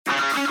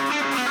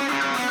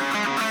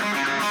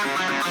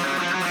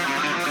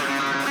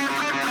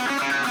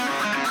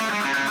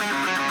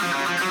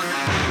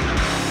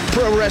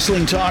Pro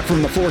wrestling talk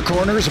from the four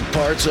corners of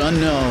parts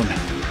unknown.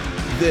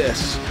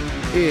 This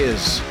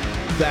is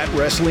That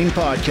Wrestling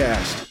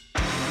Podcast.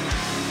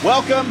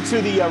 Welcome to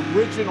the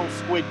original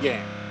Squid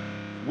Game.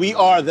 We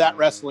are That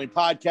Wrestling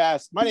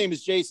Podcast. My name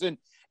is Jason,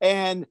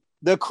 and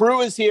the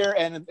crew is here.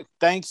 And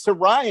thanks to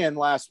Ryan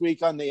last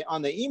week on the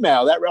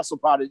email,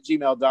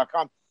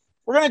 thatwrestlepod@gmail.com.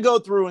 We're going to go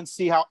through and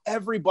see how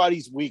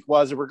everybody's week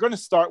was. And we're going to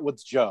start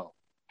with Joe.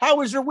 How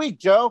was your week,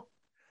 Joe?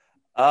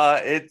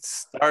 It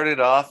started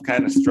off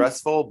kind of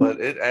stressful, but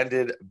it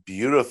ended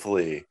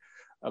beautifully.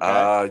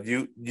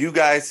 Okay. You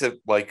guys have,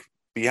 like,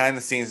 behind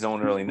the scenes, no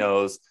one really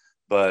knows,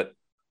 but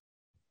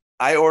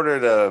I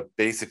ordered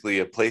basically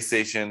a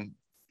PlayStation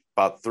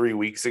about 3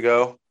 weeks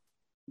ago.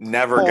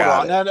 Never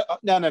got it.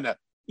 No.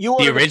 You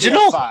ordered the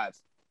original? PS5.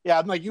 Yeah,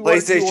 I'm like,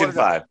 PlayStation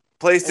 5.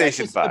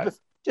 PlayStation 5.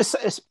 It's a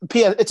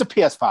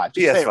PS5.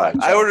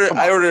 PS5.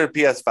 I ordered a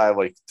PS5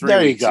 like 3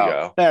 weeks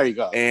ago. There you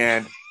go.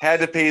 And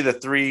had to pay the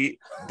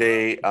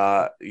 3-day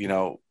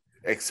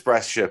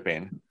express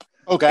shipping.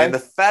 Okay. And the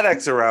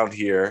FedEx around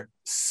here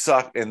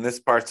suck, in this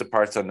parts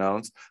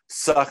unknowns,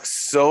 sucks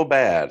so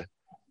bad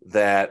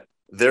that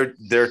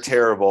they're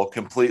terrible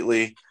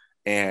completely.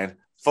 And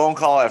phone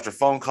call after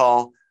phone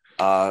call.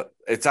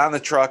 It's on the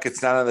truck.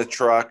 It's not on the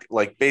truck.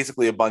 Like,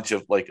 basically a bunch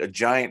of, like, a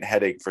giant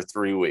headache for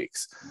 3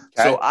 weeks.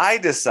 Okay. So I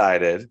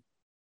decided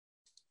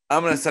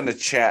I'm going to send a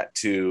chat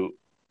to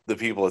the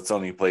people at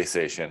Sony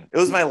PlayStation. It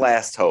was my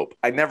last hope.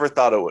 I never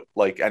thought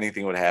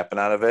anything would happen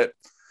out of it.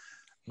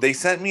 They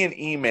sent me an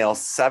email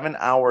 7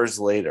 hours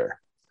later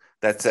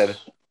that said,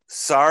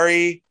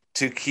 "Sorry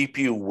to keep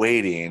you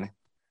waiting."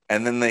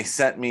 And then they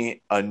sent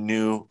me a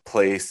new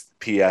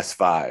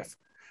PS5.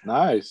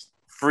 Nice.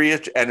 Free,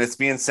 and it's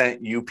being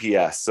sent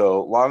UPS.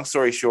 So long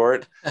story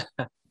short,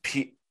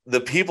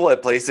 the people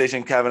at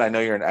PlayStation, Kevin, I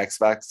know you're an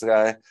Xbox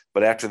guy,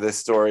 but after this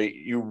story,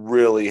 you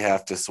really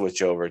have to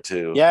switch over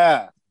to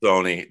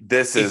Sony.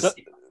 This is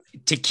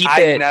to keep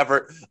I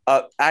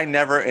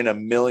never in a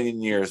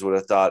million years would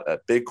have thought a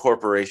big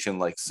corporation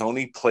like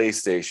Sony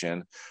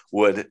PlayStation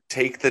would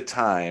take the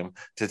time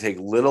to take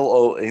little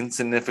old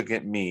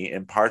insignificant me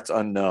in parts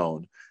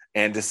unknown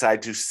and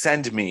decide to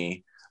send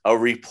me a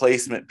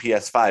replacement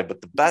PS5. But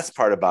the best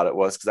part about it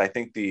was, because I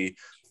think the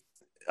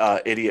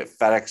idiot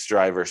FedEx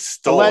driver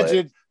stole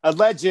it.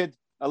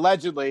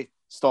 Allegedly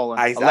stolen.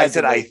 I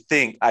said I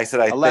think.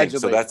 Allegedly.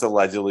 So that's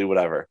allegedly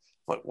whatever.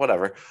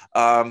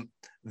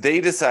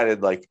 They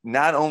decided, like,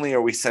 not only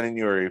are we sending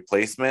you a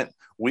replacement,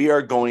 we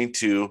are going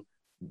to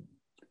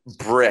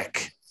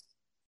brick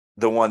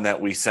the one that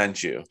we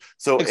sent you.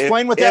 So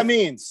explain what that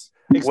means.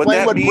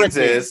 Explain what means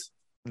is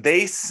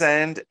they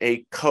send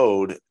a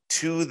code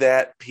to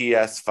that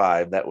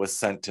PS5 that was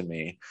sent to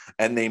me,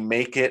 and they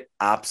make it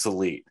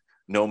obsolete.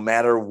 No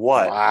matter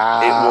what,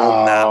 It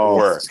will not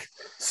work.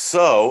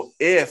 So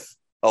if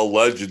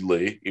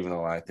allegedly, even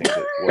though I think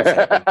it was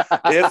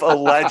happening, if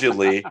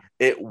allegedly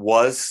it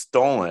was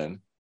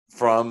stolen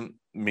from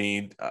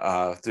me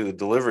through the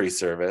delivery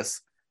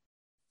service,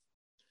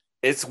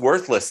 it's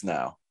worthless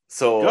now.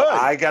 So good.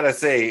 I gotta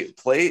say,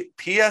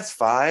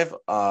 PS5.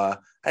 I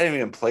didn't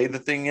even play the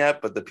thing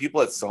yet, but the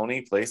people at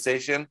Sony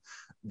PlayStation,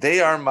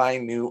 they are my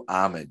new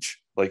homage.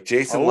 Like,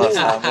 Jason loves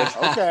homage.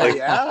 Okay,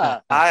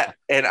 yeah. I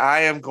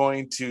am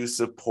going to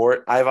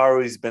support. I've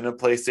always been a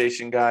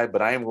PlayStation guy,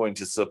 but I am going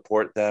to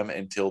support them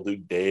until the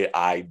day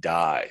I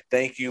die.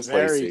 Thank you,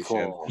 Very PlayStation.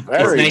 Cool.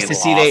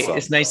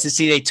 It's nice to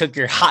see they took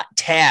your hot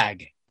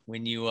tag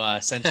when you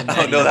sent them.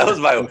 Oh no, that was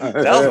my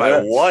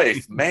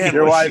wife. Man,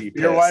 your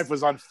wife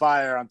was on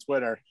fire on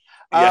Twitter.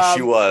 Yes,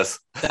 she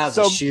was. That was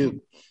a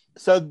shoot.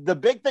 So the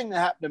big thing that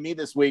happened to me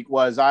this week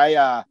was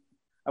I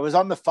was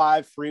on the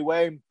 5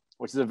 freeway,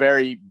 which is a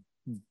very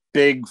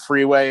big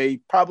freeway,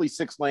 probably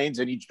 6 lanes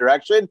in each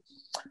direction.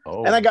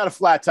 Oh. And I got a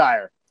flat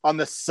tire on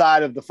the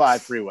side of the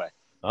 5 freeway.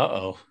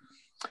 Uh-oh.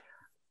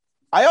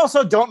 I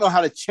also don't know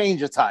how to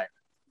change a tire.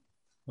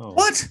 Oh.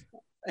 What?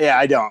 Yeah,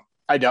 I don't.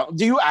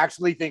 Do you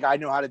actually think I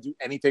know how to do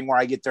anything where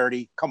I get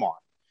dirty? Come on.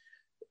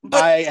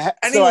 But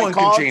anyone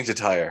can change a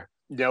tire.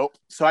 Nope.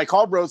 So I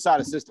called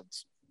roadside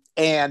assistance.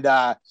 And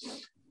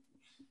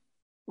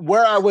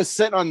where I was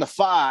sitting on the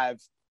 5,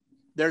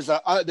 there's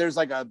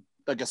like a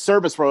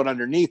service road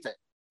underneath it.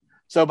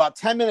 So about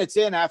 10 minutes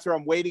in, after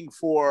I'm waiting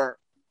for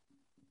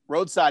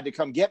roadside to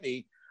come get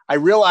me, I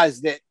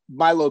realized that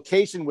my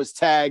location was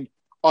tagged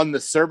on the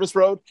service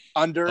road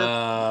under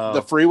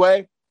the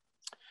freeway.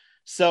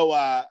 So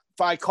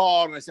if I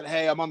called and I said,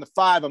 "Hey, I'm on the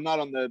 5, I'm not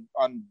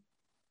on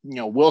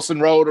Wilson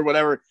Road or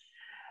whatever,"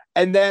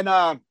 and then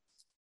the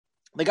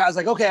guy's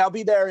like, "Okay, I'll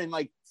be there in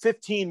like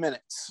 15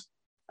 minutes."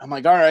 I'm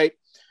like, "All right."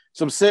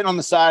 So I'm sitting on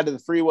the side of the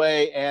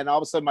freeway, and all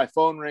of a sudden my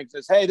phone rings.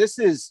 Says, "Hey, this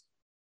is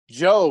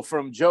Joe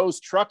from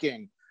Joe's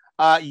Trucking.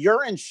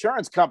 Your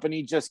insurance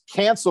company just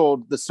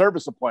canceled the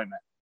service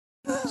appointment,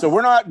 so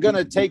we're not going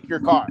to take your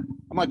car."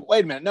 I'm like,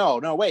 "Wait a minute. No,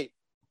 wait."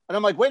 And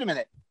I'm like, "Wait a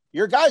minute.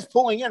 Your guy's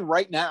pulling in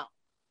right now."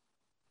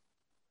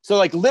 So,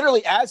 like,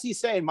 literally, as he's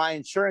saying, my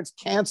insurance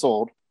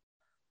canceled,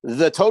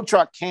 the tow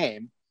truck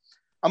came.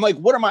 I'm like,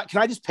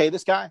 can I just pay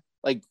this guy?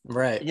 Like,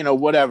 right.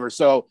 Whatever.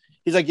 So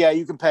he's like, yeah,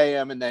 you can pay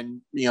him and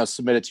then,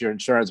 submit it to your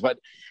insurance. But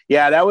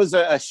yeah, that was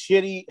a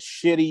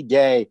shitty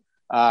day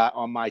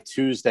on my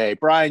Tuesday.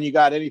 Brian, you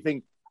got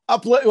anything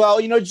Well,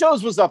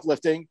 Joe's was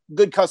uplifting,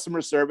 good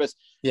customer service.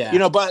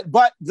 Yeah.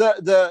 But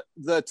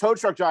the tow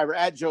truck driver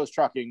at Joe's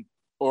Trucking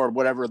or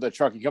whatever the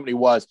trucking company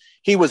was,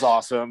 he was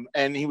awesome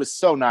and he was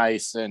so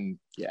nice. And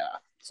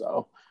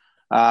so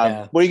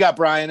what do you got,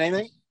 Brian?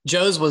 Anything?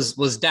 Joe's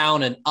was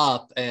down and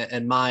up,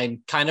 and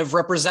mine kind of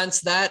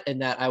represents that in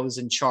that I was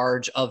in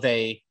charge of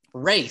a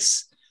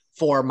race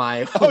for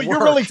my work.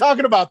 You're really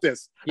talking about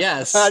this?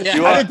 Yes. I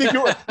didn't think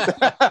you were.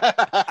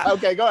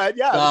 Okay, go ahead.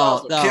 Yeah.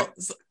 No.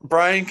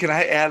 Brian, can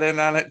I add in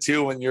on it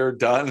too when you're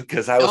done?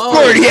 Because I was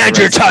already had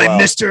your time,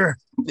 mister.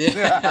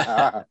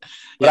 Yeah.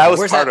 But I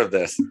was part of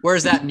this.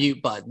 Where's that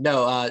mute button?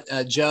 No,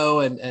 Joe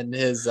and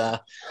his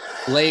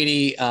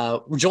lady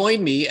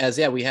joined me as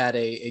we had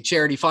a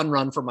charity fun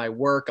run for my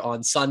work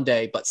on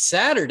Sunday, but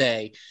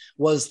Saturday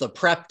was the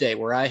prep day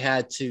where I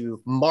had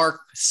to mark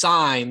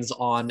signs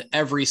on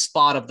every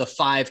spot of the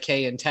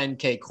 5K and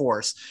 10K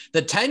course.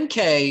 The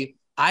 10K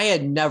I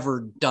had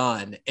never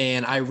done,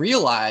 and I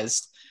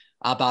realized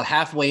about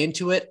halfway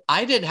into it,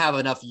 I didn't have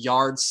enough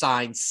yard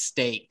sign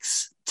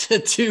stakes to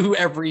do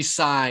every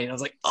sign. I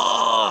was like,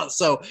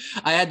 so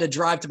I had to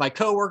drive to my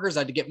coworkers.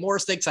 I had to get more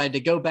stakes. I had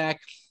to go back.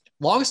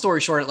 Long story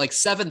short, at like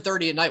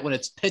 7:30 at night when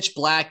it's pitch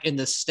black in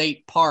the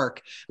state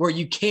park where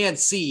you can't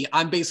see,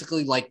 I'm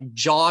basically like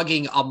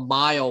jogging a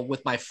mile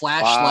with my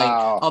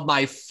flashlight of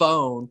my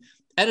phone.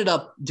 Ended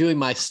up doing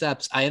my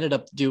steps. I ended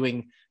up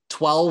doing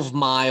 12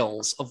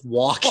 miles of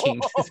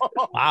walking.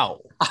 Wow.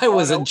 I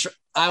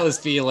was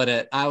feeling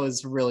it. I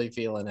was really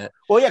feeling it.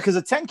 Well, yeah, because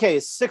a 10K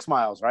is 6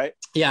 miles, right?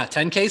 Yeah,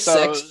 10K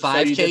 6,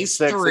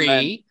 5K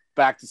 3.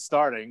 Back to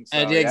starting. So,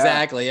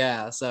 exactly,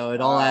 yeah. So it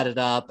all added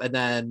up. And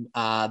then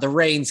the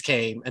rains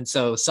came. And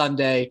so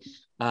Sunday,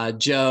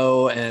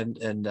 Joe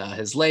and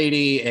his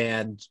lady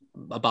and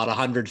about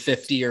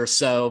 150 or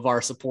so of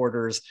our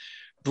supporters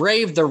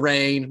braved the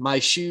rain. My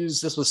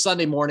shoes, this was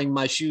Sunday morning.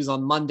 My shoes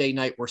on Monday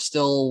night were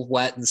still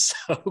wet and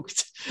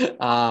soaked.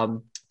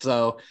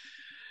 So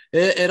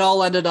it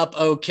all ended up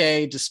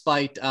okay,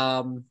 despite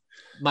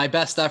my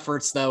best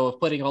efforts, though, of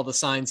putting all the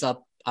signs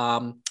up.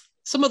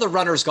 Some of the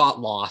runners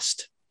got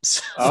lost.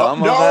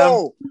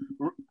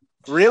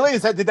 Really?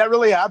 Did that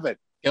really happen?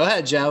 Go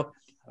ahead, Joe.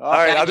 All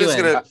right, I'm just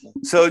gonna.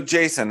 So,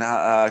 Jason,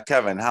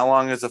 Kevin, how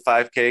long is a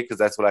 5K? Because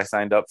that's what I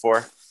signed up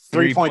for.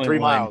 3.3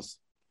 miles.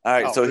 All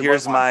right, so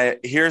here's my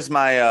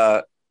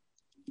 5.5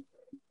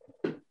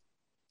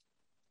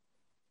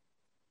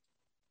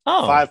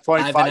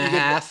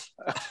 5.5.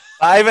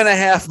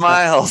 5.5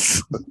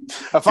 miles.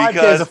 A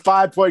 5K is a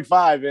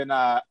 5.5 in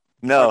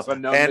no.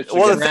 And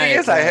the thing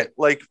is,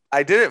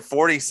 I did it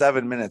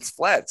 47 minutes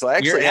flat, so I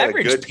actually your had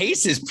average a good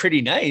pace is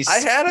pretty nice. I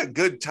had a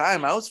good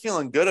time. I was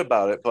feeling good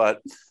about it,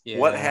 but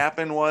what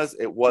happened was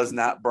it was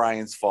not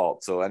Brian's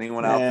fault. So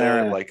anyone out there,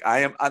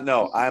 I'm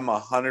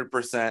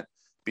 100%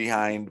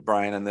 behind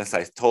Brian on this.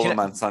 I told him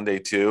on Sunday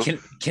too.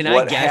 Can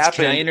I guess?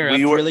 Can I interrupt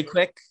really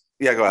quick?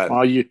 Yeah, go ahead.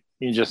 Oh, you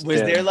just was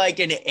there like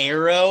an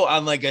arrow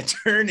on like a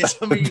turn? Is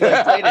somebody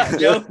played a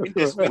joke?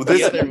 This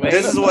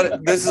is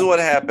what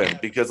happened,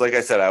 because like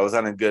I said, I was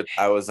on a good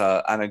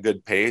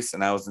pace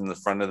and I was in the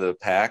front of the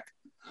pack.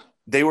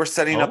 They were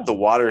setting up the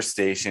water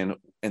station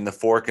in the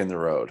fork in the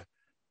road.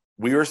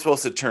 We were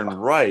supposed to turn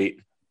right,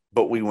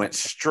 but we went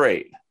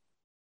straight.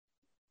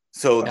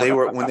 So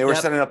when they were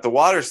setting up the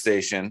water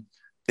station,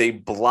 they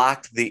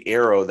blocked the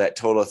arrow that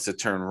told us to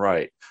turn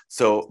right.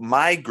 So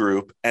my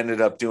group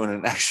ended up doing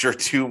an extra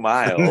 2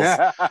 miles,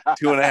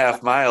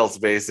 2.5 miles,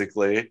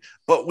 basically.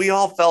 But we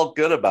all felt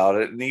good about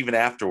it. And even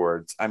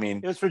afterwards, I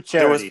mean, it was for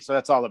charity. So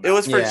that's all about it. It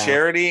was for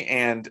charity.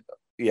 And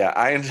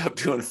I ended up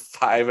doing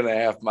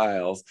 5.5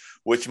 miles,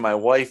 which my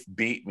wife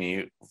beat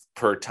me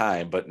per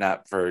time, but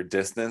not for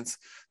distance.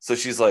 So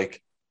she's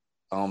like,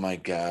 oh my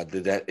God,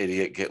 did that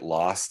idiot get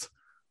lost?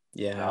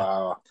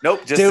 Yeah.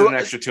 Nope. Just an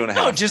extra 2.5.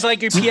 No, just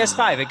like your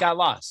PS5, it got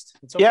lost.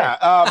 It's okay.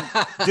 Yeah.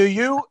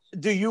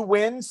 Do you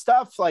win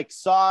stuff like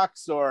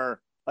socks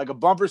or like a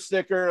bumper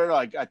sticker,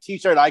 like a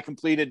T-shirt? I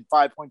completed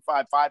 5.5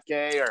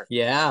 5K or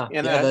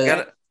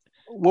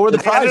what were the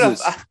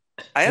prizes?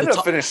 I ended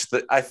up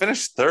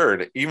finished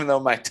third, even though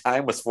my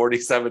time was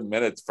 47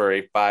 minutes for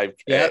a 5K.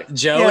 Yeah,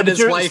 Joe and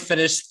his wife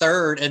finished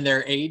third in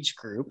their age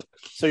group.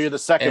 So you're the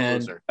second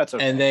loser. That's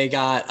okay. And they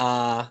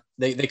got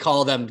they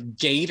call them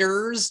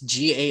gaiters,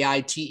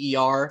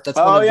 Gaiter. That's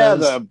one of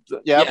those.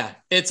 Yeah,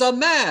 it's a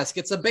mask,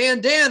 it's a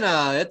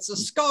bandana, it's a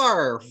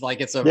scarf,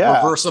 like it's a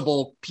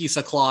reversible piece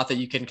of cloth that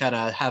you can kind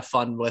of have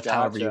fun with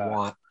however you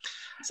want.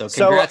 So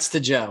congrats to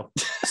Joe.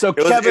 So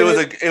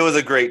it was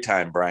a great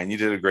time, Brian. You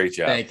did a great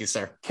job. Thank you,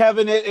 sir.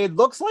 Kevin, it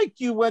looks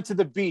like you went to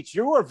the beach.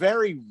 You were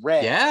very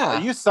red. Yeah.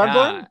 Are you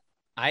sunburned?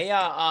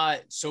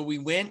 So we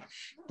went.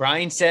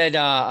 Brian said,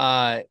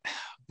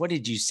 what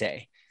did you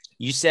say?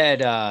 You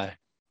said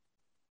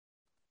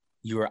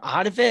you were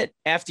out of it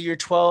after your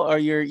 12 or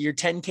your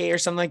 10K or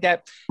something like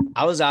that.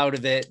 I was out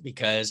of it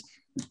because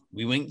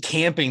we went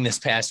camping this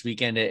past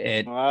weekend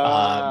at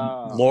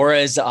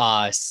Laura's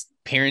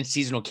parent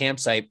seasonal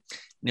campsite,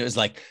 and it was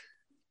like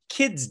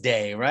kids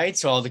day, right?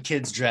 So all the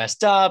kids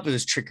dressed up, it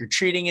was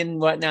trick-or-treating and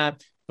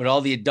whatnot, but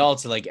all the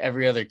adults at like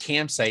every other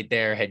campsite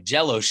there had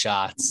Jello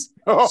shots.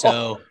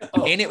 So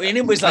and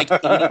it was like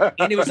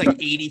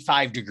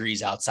 85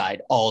 degrees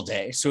outside all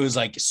day. So it was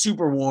like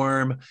super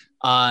warm,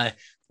 a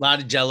lot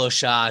of Jello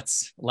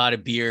shots, a lot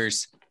of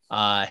beers.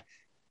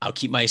 I'll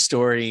keep my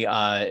story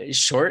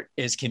short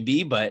as can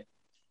be, but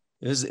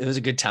it was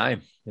a good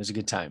time. It was a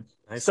good time.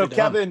 So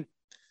Kevin,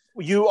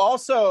 you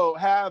also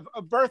have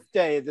a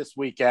birthday this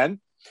weekend.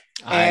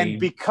 And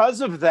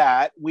because of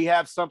that, we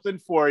have something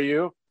for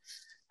you.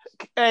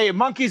 Hey,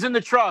 Monkeys in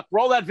the Truck,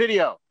 roll that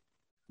video.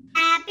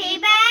 Happy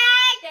birthday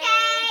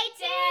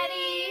to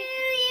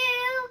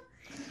you.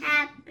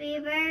 Happy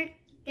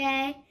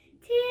birthday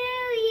to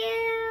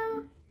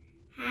you.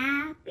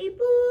 Happy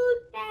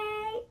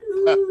birthday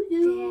to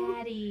you.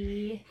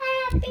 Daddy.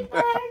 Happy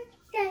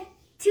birthday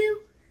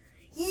to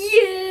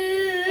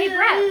you. Hey,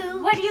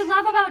 Brett, what do you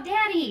love about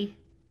Daddy?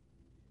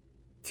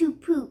 To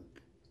poop.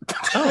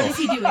 What does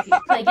he do with you?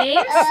 Play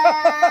games?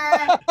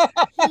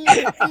 He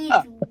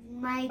feeds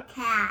my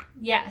cat.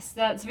 Yes,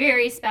 that's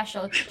very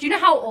special. Do you know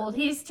how old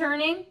he's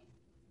turning?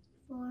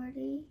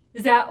 40.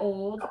 Is that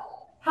old?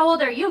 How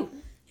old are you?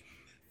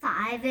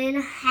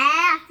 5.5.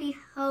 He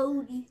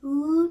holy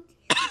hoot.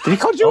 Did he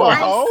call you a I'm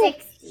hoe?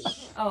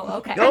 60. Oh,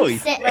 okay. No,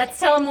 Let's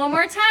tell him one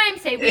more time.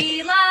 Say,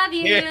 we love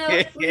you.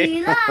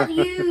 We love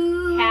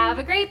you. Have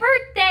a great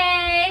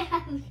birthday.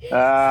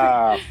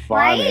 Ah,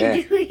 Why are funny.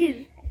 you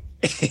doing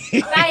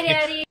Bye,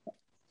 Daddy.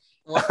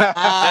 Wow. That's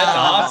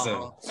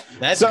awesome.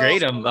 That's So-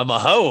 great. I'm a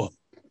hoe.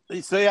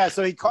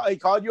 So he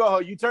called you a hoe.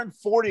 You turned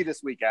 40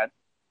 this weekend.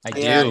 I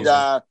do.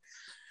 And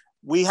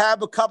we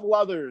have a couple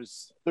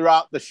others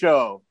throughout the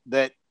show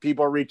that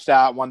people reached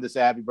out, wanted to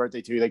say happy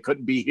birthday to you. They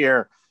couldn't be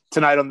here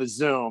tonight on the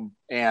Zoom.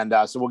 And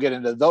so we'll get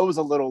into those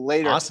a little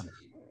later. Awesome.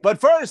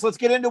 But first, let's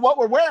get into what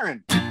we're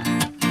wearing.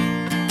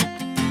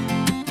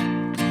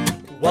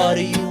 What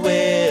are you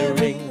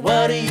wearing?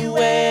 What are you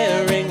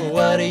wearing?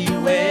 What are you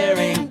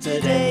wearing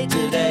today?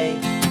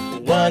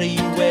 What are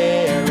you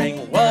wearing?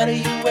 What are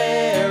you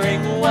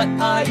wearing? What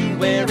are you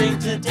wearing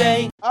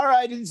today? All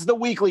right, it's the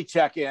weekly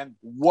check-in.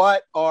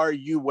 What are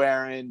you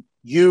wearing?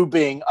 You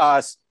being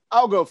us.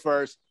 I'll go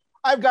first.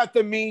 I've got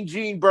the Mean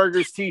Gene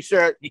Burgers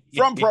t-shirt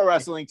from Pro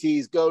Wrestling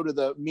Tees. Go to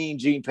the Mean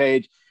Gene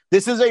page.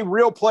 This is a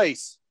real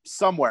place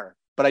somewhere,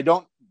 but I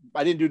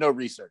didn't do no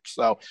research.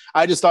 So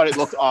I just thought it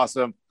looked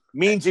awesome.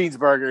 Mean Gene's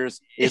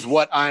Burgers is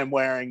what I'm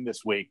wearing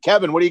this week.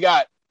 Kevin, what do you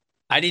got?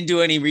 I didn't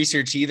do any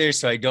research either,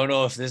 so I don't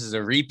know if this is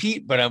a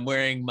repeat, but I'm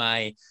wearing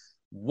my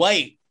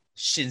white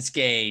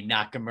Shinsuke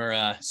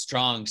Nakamura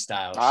strong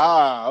style.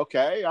 Ah,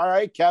 okay. All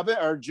right, Kevin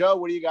or Joe,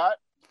 what do you got?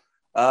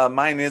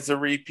 Mine is a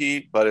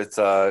repeat, but it's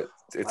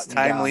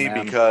timely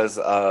man. because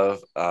of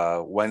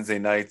Wednesday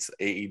night's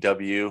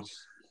AEW.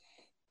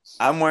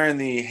 I'm wearing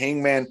the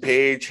Hangman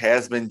Page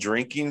has been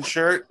drinking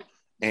shirt,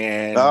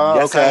 and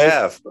yes, okay. I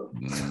have.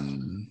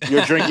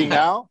 You're drinking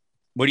now?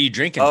 What are you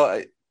drinking?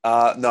 No,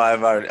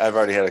 I've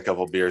already had a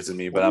couple beers in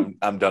me, but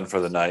I'm done for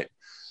the night.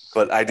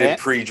 But I did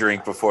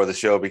pre-drink before the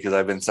show because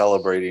I've been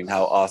celebrating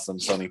how awesome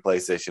Sony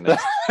PlayStation is.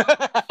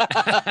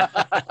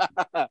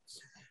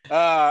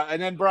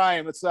 And then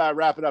Brian, let's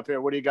wrap it up here.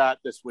 What do you got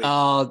this week?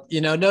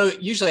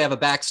 Usually I have a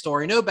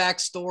backstory. No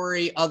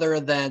backstory other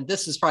than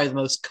this is probably the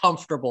most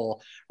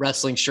comfortable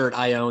wrestling shirt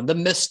I own. The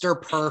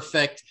Mr.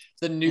 Perfect,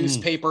 the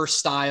newspaper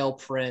style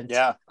print.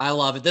 Yeah. I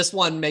love it. This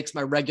one makes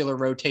my regular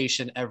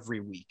rotation every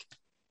week.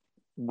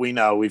 We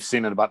know we've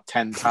seen it about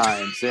 10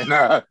 times in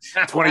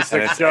 26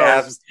 And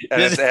shows.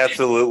 it's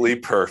absolutely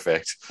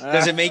perfect.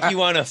 Does it make you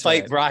want to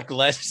fight Brock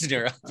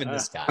Lesnar up in the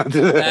sky?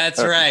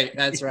 That's right.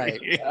 That's right.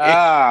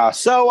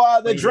 So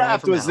the Leave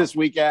draft from was out. this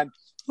weekend.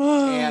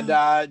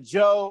 And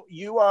Joe,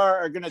 you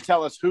are going to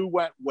tell us who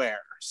went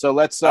where. So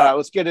let's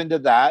get into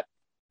that.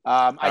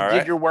 I right.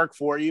 did your work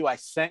for you. I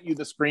sent you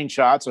the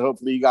screenshot, so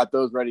hopefully you got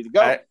those ready to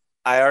go.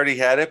 I already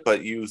had it,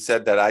 but you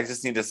said that I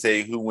just need to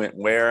say who went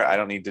where. I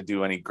don't need to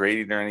do any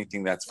grading or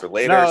anything. That's for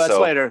later. No, that's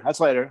later. That's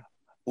later.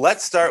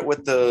 Let's start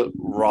with the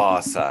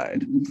Raw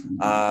side.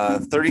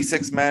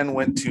 36 men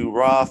went to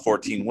Raw,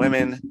 14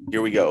 women.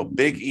 Here we go.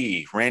 Big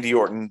E, Randy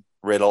Orton,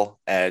 Riddle,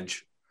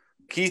 Edge,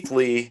 Keith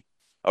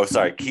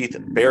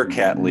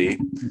Bearcat Lee,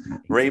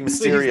 Rey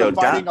Mysterio,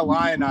 fighting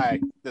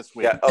Illini this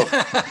week. Yeah.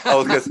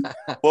 Because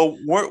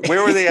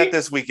where were they at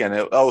this weekend?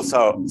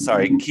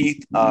 Sorry,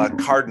 Keith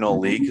Cardinal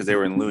Lee, because they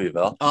were in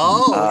Louisville.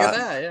 Oh, look at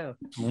that! Yeah.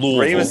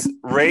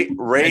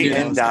 Ray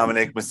and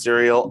Dominic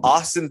Mysterio,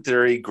 Austin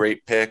Theory,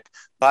 great pick.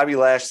 Bobby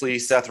Lashley,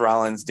 Seth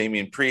Rollins,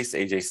 Damian Priest,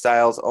 AJ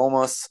Styles,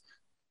 Omos,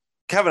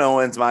 Kevin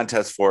Owens,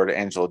 Montez Ford,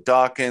 Angelo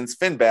Dawkins,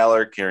 Finn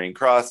Balor, Karrion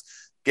Kross,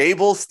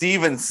 Gable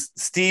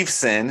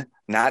Steveson,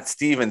 not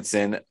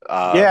Stevenson.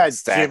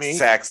 Jimmy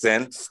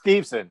Saxton.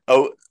 Stevenson.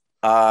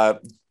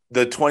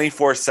 The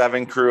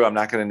 24/7 crew. I'm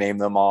not going to name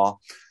them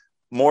all.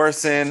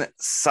 Morrison.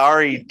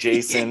 Sorry,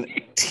 Jason.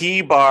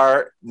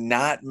 T-Bar,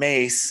 not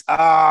Mace.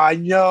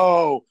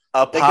 No.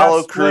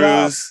 Apollo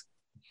Crews.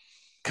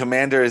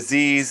 Commander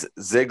Aziz,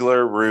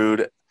 Ziggler,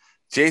 Rude,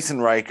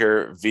 Jason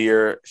Riker,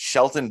 Veer,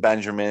 Shelton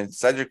Benjamin,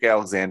 Cedric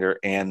Alexander,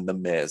 and The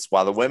Miz.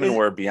 While the women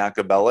were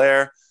Bianca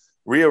Belair,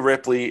 Rhea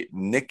Ripley,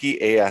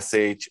 Nikki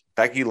ASH,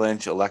 Becky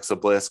Lynch, Alexa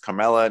Bliss,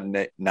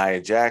 Carmella,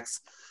 Nia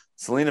Jax,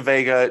 Selena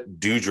Vega,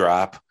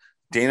 Doudrop,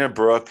 Dana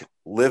Brooke,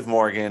 Liv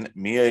Morgan,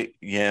 Mia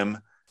Yim,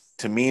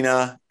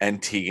 Tamina,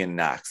 and Tegan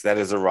Knox. That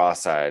is a Raw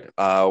side.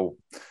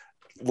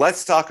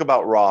 Let's talk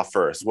about Raw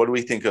first. What do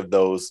we think of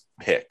those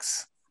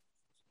picks?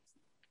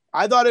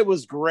 I thought it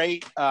was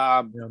great.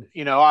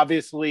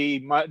 Obviously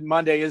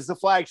Monday is the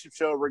flagship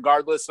show,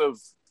 regardless of,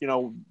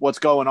 what's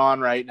going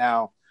on right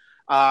now.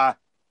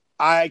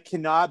 I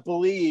cannot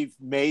believe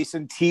Mace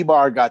and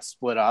T-Bar got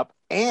split up,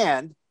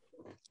 and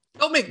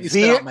don't make me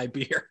spit out my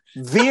beer.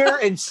 Veer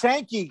and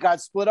Shanky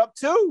got split up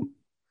too.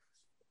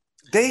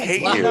 They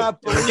hate you.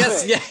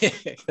 Yes, yeah.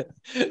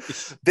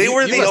 They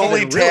were the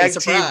only tag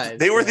team.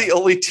 They were the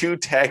only two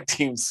tag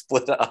teams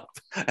split up,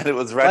 and it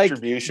was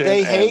Retribution.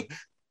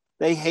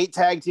 They hate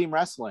tag team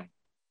wrestling.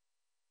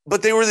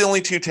 But they were the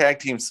only two tag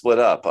teams split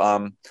up.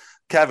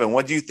 Kevin,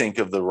 what do you think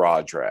of the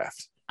Raw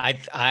draft?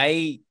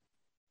 I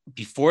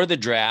before the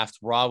draft,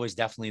 Raw was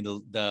definitely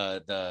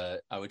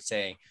the I would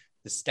say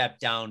the step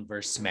down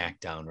versus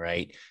SmackDown,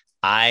 right?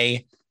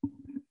 I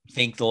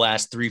think the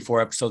last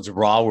 3-4 episodes of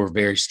Raw were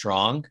very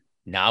strong.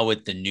 Now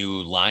with the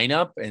new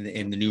lineup and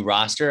the new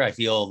roster, I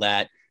feel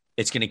that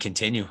it's going to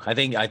continue. I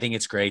think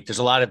it's great. There's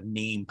a lot of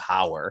name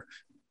power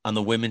on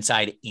the women's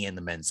side and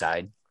the men's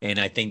side. And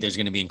I think there's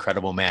going to be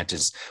incredible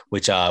matches,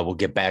 which we'll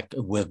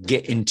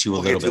get into a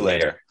little bit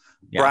later.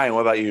 Yeah. Brian,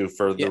 what about you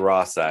for the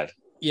Raw side?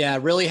 Yeah,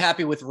 really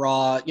happy with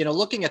Raw.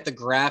 Looking at the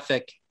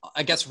graphic,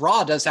 I guess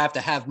Raw does have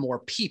to have more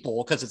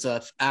people because it's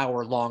an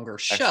hour longer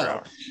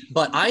show.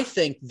 But I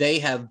think they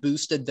have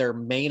boosted their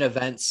main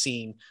event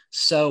scene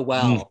so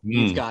well. Mm-hmm.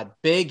 You've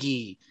got Big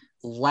E,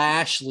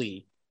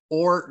 Lashley,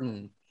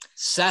 Orton,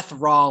 Seth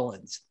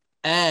Rollins,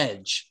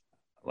 Edge,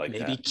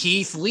 maybe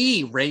Keith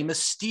Lee, Rey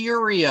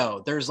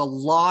Mysterio. There's a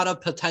lot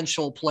of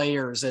potential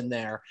players in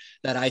there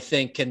that I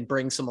think can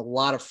bring a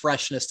lot of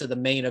freshness to the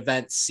main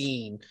event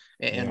scene.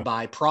 And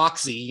by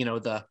proxy,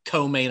 the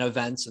co-main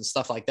events and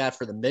stuff like that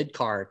for the mid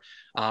card.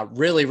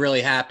 Really,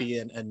 really happy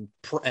and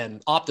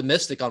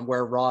optimistic on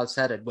where Raw is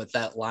headed with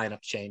that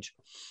lineup change.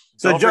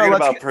 So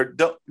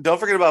don't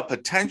forget about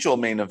potential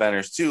main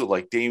eventers too,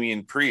 like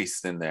Damian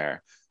Priest in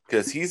there,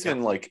 because he's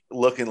been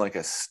looking like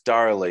a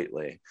star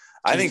lately.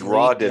 I think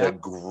Raw did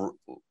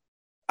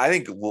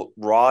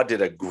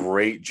a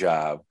great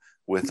job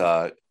with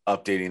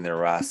updating their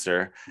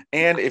roster.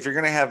 And if you're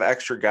going to have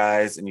extra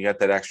guys and you got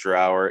that extra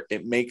hour,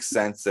 it makes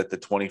sense that the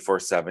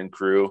 24/7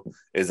 crew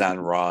is on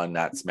Raw and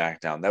not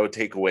SmackDown. That would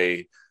take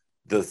away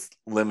the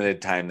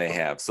limited time they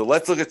have. So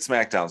let's look at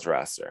SmackDown's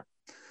roster.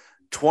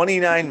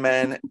 29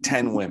 men,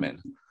 10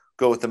 women.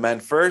 Go with the men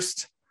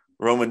first.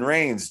 Roman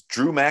Reigns,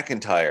 Drew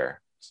McIntyre,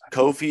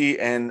 Kofi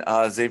and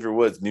Xavier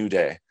Woods, New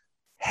Day.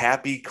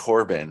 Happy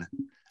Corbin,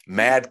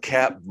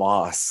 Madcap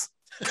Moss,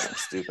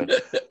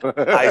 stupid,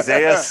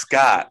 Isaiah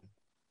Scott,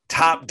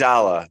 Top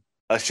Dollar,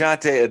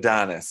 Ashante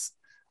Adonis,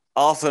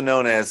 also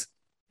known as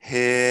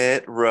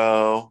Hit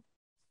Row.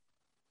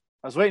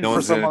 I was waiting no for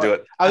one's going to do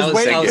it. I was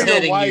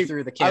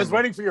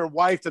waiting for your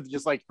wife to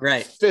just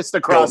fist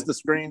across the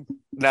screen.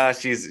 No,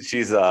 she's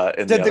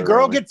in Did the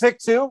girl get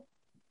picked too?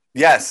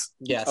 Yes.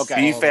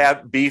 Okay.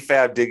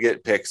 B-Fab did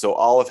get picked. So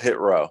all of Hit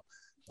Row. Okay.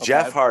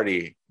 Jeff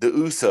Hardy, the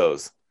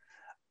Usos.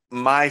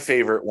 My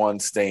favorite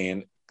one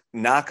staying,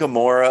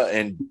 Nakamura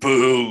and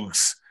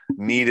Boogs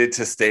needed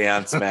to stay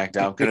on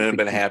SmackDown. Couldn't have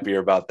been happier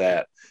about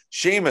that.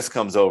 Sheamus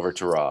comes over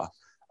to Raw.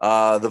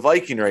 The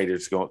Viking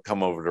Raiders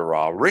come over to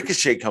Raw.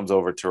 Ricochet comes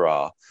over to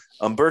Raw.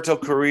 Humberto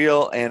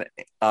Carrillo and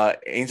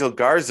Angel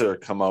Garza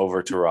come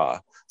over to Raw.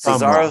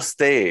 Cesaro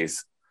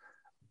stays.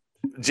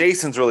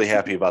 Jason's really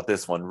happy about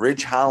this one.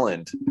 Ridge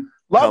Holland.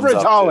 Love Ridge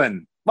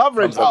Holland. Up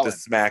to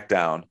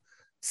SmackDown.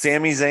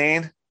 Sami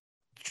Zayn.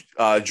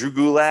 Drew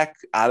Gulak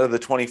out of the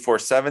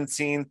 24/7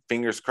 scene.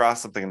 Fingers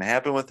crossed something can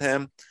happen with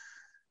him.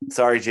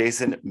 Sorry,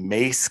 Jason.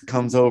 Mace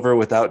comes over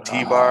without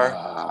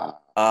T-Bar.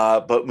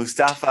 But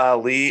Mustafa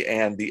Ali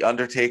and the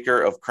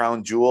Undertaker of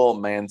Crown Jewel,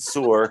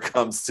 Mansoor,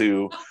 comes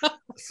to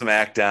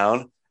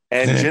SmackDown.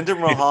 And Jinder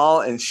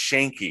Mahal and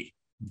Shanky.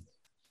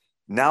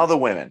 Now the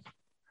women.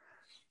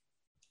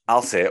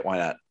 I'll say it. Why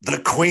not? The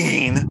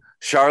Queen,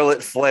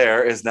 Charlotte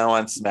Flair, is now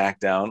on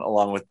SmackDown,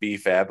 along with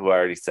B-Fab, who I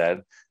already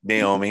said.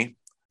 Naomi.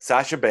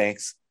 Sasha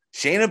Banks,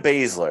 Shayna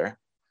Baszler,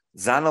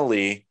 Zana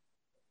Lee,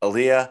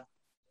 Aaliyah,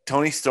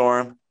 Toni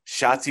Storm,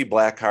 Shotzi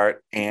Blackheart,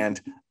 and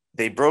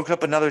they broke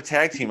up another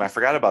tag team. I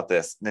forgot about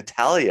this.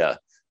 Natalya,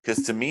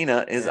 because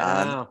Tamina is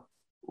on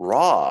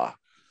Raw.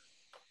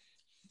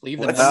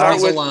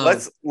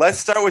 Let's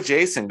start with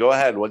Jason. Go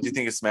ahead. What do you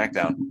think of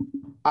SmackDown?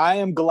 I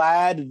am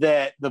glad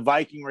that the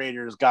Viking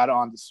Raiders got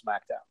on to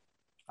SmackDown.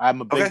 I'm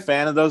a big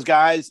fan of those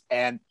guys,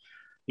 and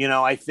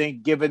I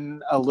think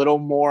given a little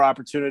more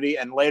opportunity,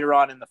 and later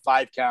on in the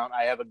 5 count,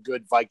 I have a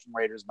good Viking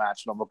Raiders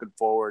match that I'm looking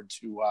forward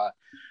to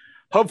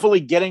hopefully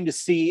getting to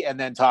see and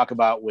then talk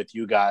about with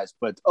you guys.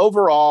 But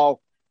overall,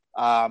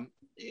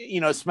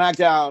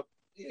 SmackDown,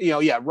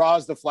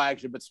 Raw's the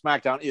flagship, but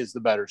SmackDown is the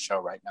better show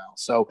right now.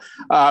 So,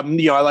 I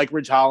like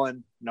Ridge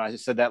Holland. I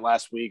said that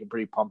last week. I'm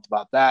pretty pumped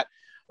about that.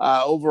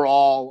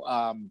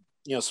 Overall,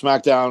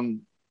 SmackDown,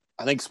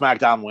 I think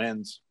SmackDown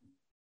wins.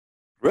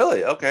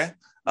 Really? Okay.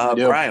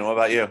 Brian, what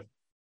about you?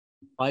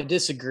 I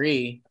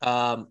disagree.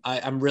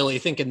 I'm really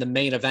thinking the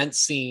main event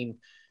scene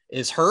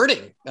is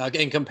hurting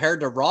and compared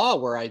to Raw,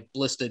 where I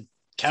listed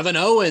Kevin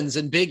Owens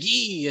and Big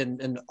E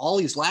and all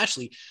these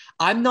Lashley.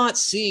 I'm not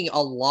seeing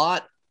a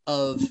lot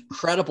of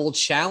credible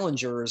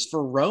challengers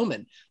for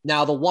Roman.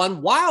 Now, the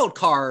one wild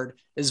card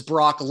is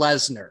Brock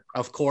Lesnar.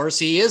 Of course,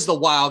 he is the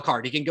wild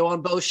card. He can go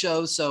on both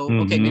shows. So,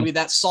 okay, maybe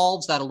that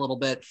solves that a little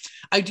bit.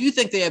 I do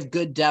think they have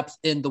good depth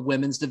in the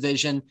women's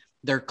division.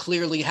 They're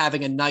clearly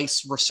having a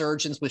nice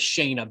resurgence with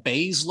Shayna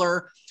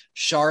Baszler.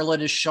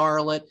 Charlotte is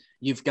Charlotte.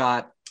 You've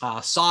got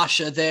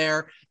Sasha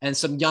there and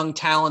some young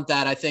talent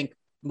that I think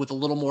with a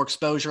little more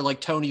exposure like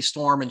Toni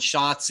Storm and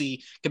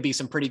Shotzi could be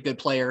some pretty good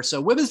players.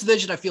 So women's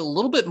division, I feel a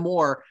little bit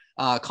more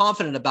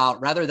confident about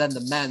rather than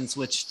the men's,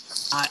 which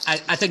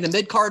I think the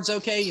mid card's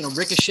okay.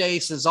 Ricochet,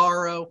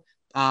 Cesaro,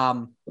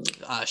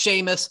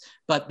 Sheamus,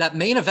 but that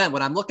main event,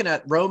 when I'm looking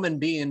at Roman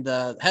being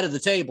the head of the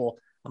table,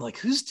 I'm like,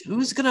 who's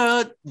going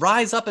to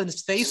rise up and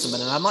face him?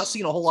 And I'm not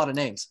seeing a whole lot of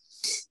names.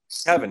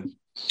 Kevin.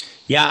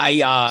 Yeah,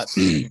 I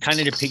kind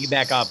of to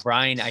piggyback off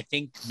Brian, I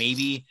think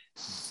maybe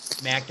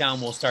SmackDown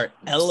will start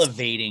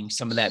elevating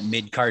some of that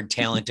mid-card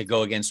talent to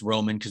go against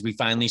Roman, because we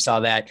finally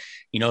saw that,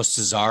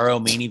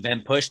 Cesaro main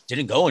event push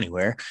didn't go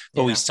anywhere,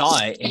 but we saw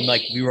it and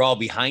we were all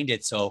behind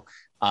it. So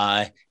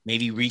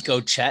maybe Rico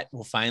Chet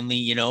will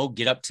finally,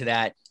 get up to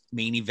that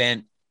main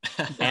event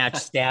match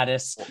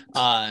status.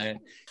 I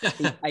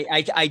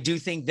do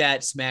think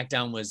that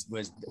SmackDown was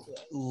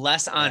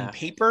less on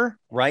paper,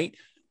 right?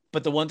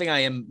 But the one thing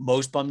I am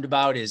most bummed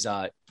about is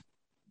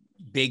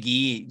Big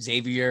E,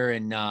 Xavier,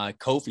 and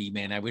Kofi.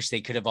 Man, I wish they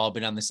could have all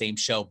been on the same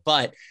show,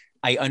 but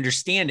I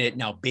understand it.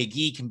 Now, Big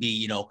E can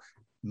be,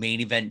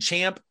 main event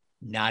champ,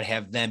 not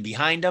have them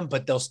behind them,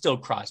 but they'll still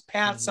cross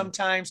paths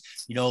sometimes,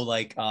 all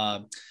that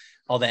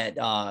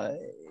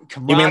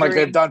you mean like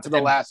they've done for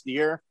the last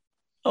year?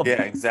 Oh,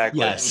 yeah, exactly.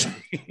 Yes.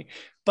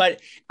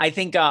 But I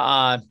think,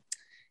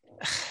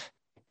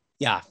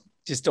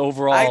 just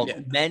overall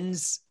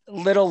men's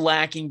little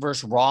lacking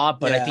versus Raw,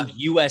 but I think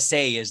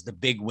USA is the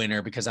big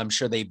winner because I'm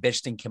sure they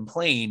bitched and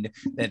complained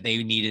that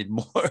they needed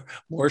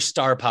more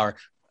star power.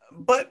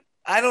 But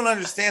I don't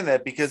understand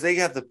that because they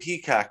got the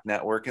Peacock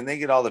network and they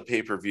get all the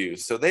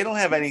pay-per-views, so they don't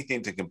have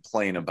anything to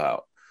complain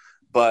about.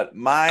 But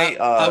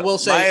I will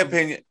say, my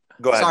opinion.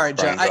 Go ahead. Sorry,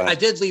 Brian, Joe. I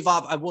did leave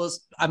off.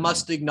 I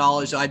must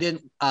acknowledge. I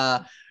didn't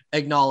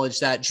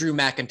acknowledge that Drew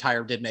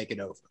McIntyre did make it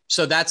over.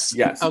 So that's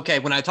okay.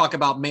 When I talk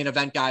about main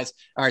event guys,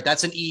 all right,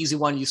 that's an easy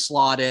one you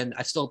slot in.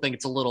 I still think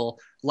it's a little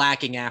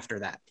lacking after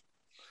that.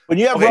 When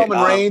you have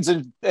Roman Reigns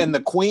and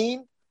the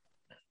Queen,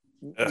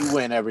 you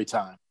win every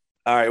time.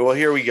 All right, well,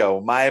 here we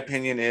go. My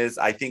opinion is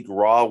I think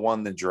Raw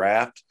won the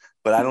draft,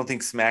 but I don't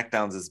think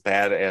SmackDown's as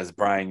bad as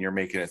Brian you're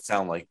making it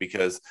sound like,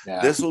 because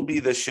this will be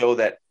the show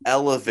that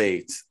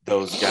elevates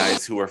those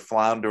guys who are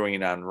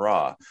floundering on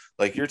Raw.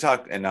 Like you're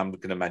talking, and I'm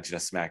going to mention a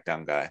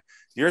SmackDown guy.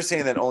 You're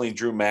saying that only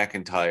Drew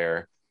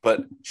McIntyre,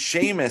 but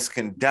Sheamus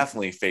can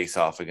definitely face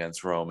off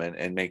against Roman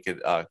and make it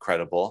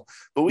credible.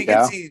 But we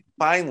can see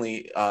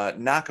finally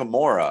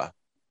Nakamura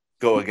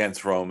go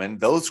against Roman.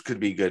 Those could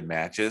be good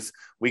matches.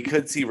 We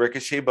could see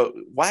Ricochet, but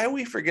why are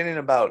we forgetting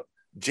about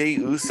Jey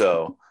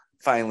Uso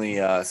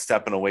finally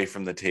stepping away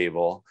from the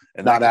table?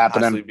 And not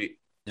happening.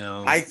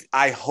 No,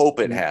 I hope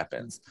it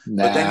happens.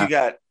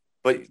 Nah.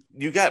 But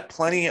you got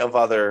plenty of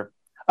other.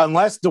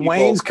 Unless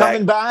Dwayne's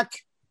coming back,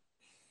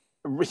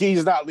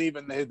 he's not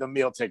leaving the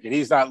meal ticket.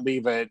 He's not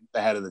leaving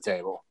the head of the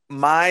table.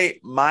 My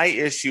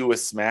issue with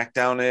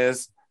SmackDown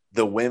is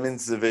the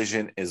women's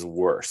division is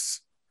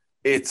worse.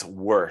 It's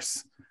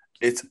worse.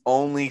 It's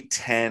only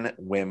 10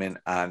 women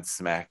on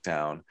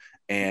SmackDown,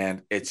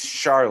 and it's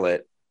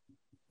Charlotte,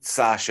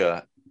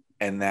 Sasha,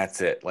 and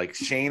that's it. Like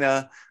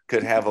Shayna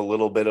could have a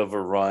little bit of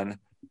a run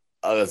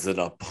as an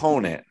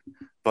opponent,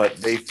 but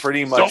they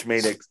pretty much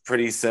made it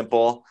pretty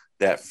simple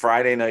that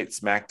Friday night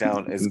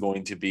SmackDown is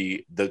going to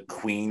be the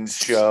Queen's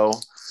show,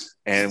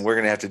 and we're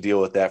going to have to deal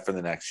with that for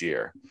the next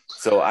year.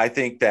 So I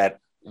think that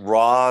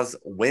Raw's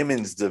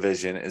women's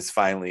division is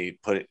finally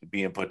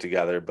being put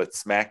together, but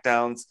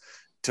SmackDown's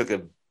took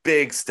a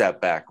big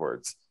step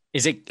backwards.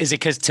 Is it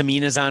because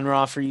Tamina's on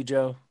Raw for you,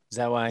 Joe? Is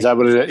that why? Is that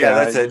what it is? Yeah,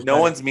 that's it. No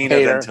one's meaner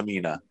than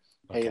Tamina.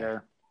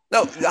 Hater.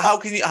 No, how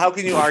can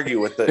you argue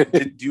with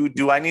the?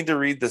 Do I need to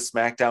read the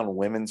SmackDown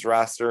women's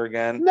roster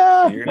again?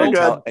 No, and you're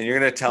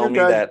gonna tell me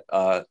that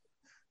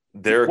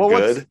they're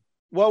good.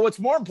 What's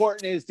more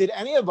important is, did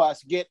any of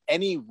us get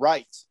any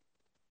right,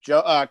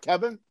 Joe?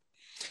 Kevin.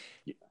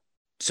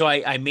 So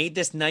I made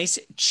this nice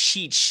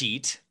cheat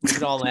sheet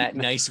with all that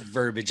nice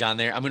verbiage on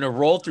there. I'm going to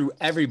roll through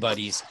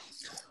everybody's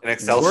an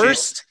Excel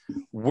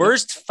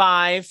worst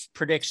 5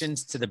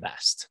 predictions to the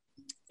best.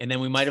 And then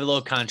we might have a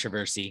little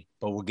controversy,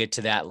 but we'll get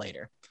to that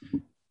later.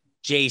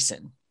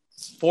 Jason,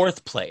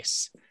 4th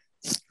place.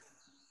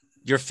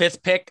 Your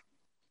 5th pick,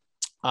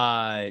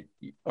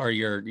 or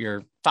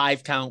your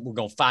 5 count. We're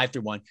going 5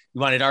 through 1.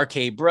 You wanted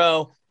RK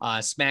Bro.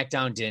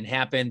 SmackDown didn't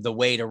happen. The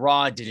Way to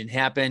Raw didn't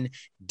happen.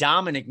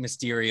 Dominic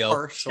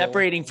Mysterio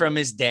separating from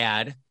his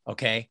dad.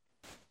 Okay.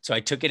 So I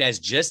took it as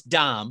just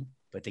Dom,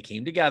 but they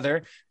came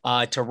together.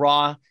 To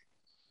Raw,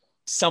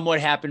 somewhat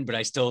happened, but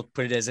I still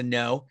put it as a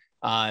no.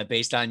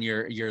 Based on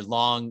your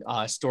long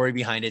story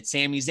behind it.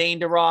 Sami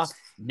Zayn to Raw,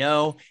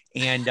 no,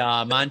 and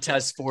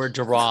Montez Ford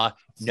to Raw,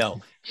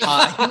 no. You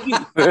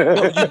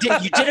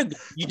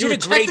did a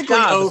great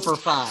job. 0 for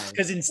 5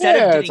 because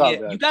instead of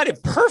getting it, you got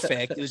it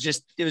perfect. It was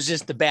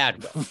just the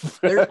bad one.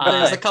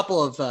 There's a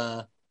couple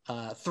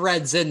of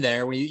threads in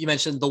there where you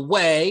mentioned The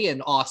Way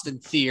and Austin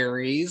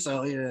Theory,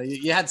 so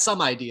you had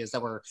some ideas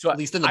that were at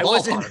least in the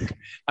ballpark.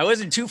 I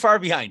wasn't too far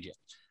behind you.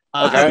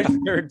 Okay.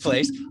 Third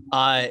place.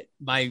 My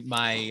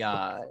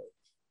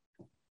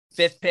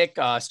 5th pick,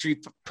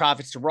 Street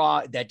Profits to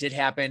Raw, that did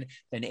happen.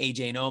 Then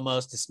AJ and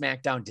Omos to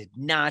SmackDown did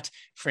not.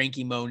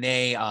 Frankie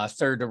Monet,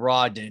 3rd to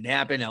Raw, didn't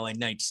happen. LA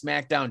Knight to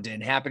SmackDown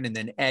didn't happen. And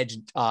then Edge,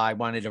 I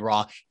wanted to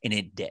Raw, and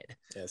it did.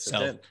 Yes, so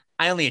it did.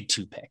 I only had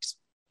 2 picks.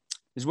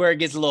 This is where it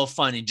gets a little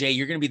fun. And Jay,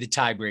 you're going to be the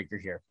tiebreaker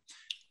here.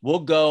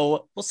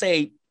 We'll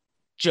say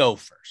Joe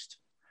first.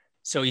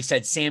 So he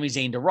said Sami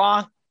Zayn to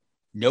Raw.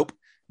 Nope.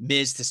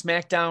 Miz to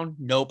SmackDown.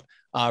 Nope.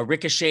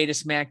 Ricochet to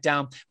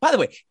SmackDown. By the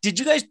way, did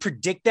you guys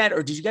predict that,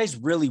 or did you guys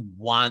really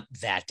want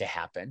that to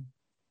happen?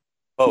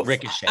 Both.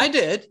 Ricochet. I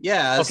did.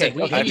 Yeah. Okay.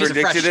 I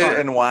predicted it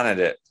and wanted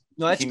it.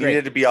 No, that's he great.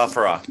 needed to be off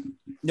Raw.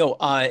 No,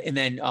 and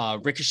then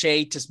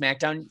Ricochet to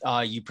SmackDown,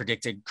 you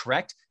predicted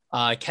correct.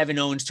 Kevin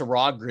Owens to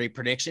Raw, great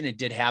prediction. It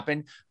did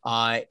happen.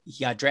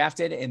 He got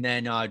drafted, and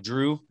then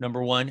Drew,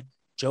 number 1,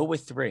 Joe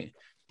with 3.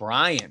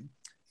 Brian,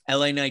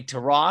 LA Knight to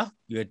Raw.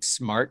 You had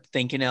smart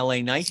thinking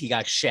LA Knight. He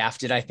got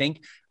shafted, I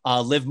think.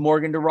 Liv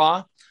Morgan to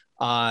Raw.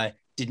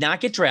 Did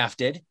not get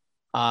drafted.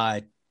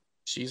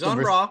 She's on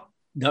Raw.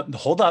 No,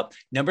 hold up.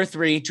 Number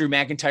 3, Drew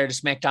McIntyre to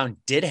SmackDown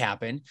did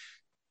happen.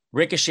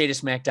 Ricochet to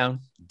SmackDown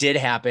did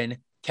happen.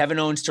 Kevin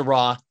Owens to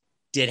Raw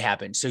did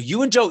happen. So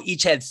you and Joe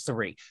each had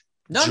 3.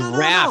 No.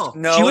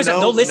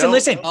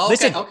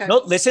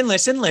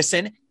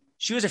 Listen.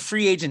 She was a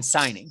free agent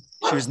signing.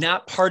 She was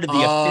not part of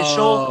the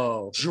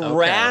official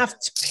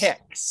draft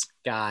picks.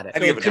 Got it.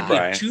 I'd give it to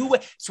Brian. So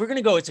we're going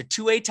to go, it's a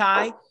 2-way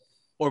tie,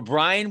 or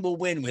Brian will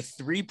win with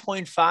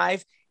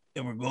 3.5,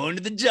 and we're going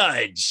to the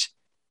judge,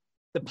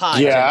 the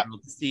podcast,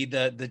 to see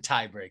the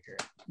tiebreaker.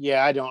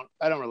 Yeah, I don't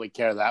really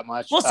care that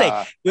much. We'll say,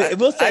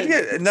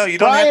 no, you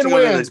don't Brian have to go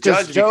wins, to the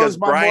judge because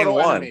Brian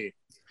won. Enemy.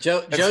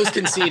 Joe's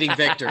conceding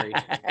victory.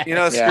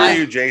 Screw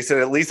you, Jason.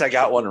 At least I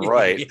got one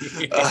right.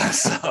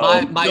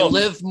 My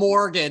Liv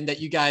Morgan that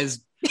you guys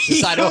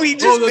decided,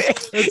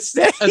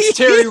 that's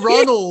Terry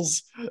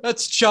Runnels.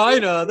 That's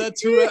China.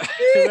 That's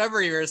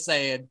whoever you were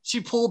saying.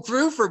 She pulled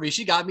through for me.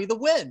 She got me the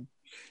win.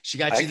 She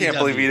got you. I can't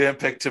believe you didn't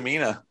pick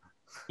Tamina.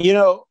 You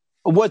know,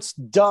 what's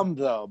dumb,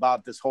 though,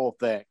 about this whole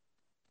thing?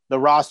 The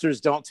rosters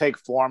don't take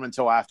form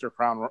until after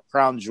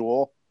Crown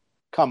Jewel.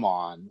 Come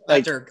on.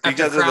 After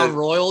Crown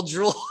Royal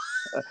Jewel.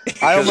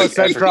 I almost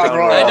said Crown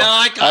Royal. I know,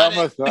 I got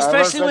it.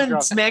 Especially when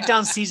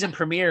SmackDown season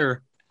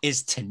premiere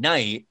is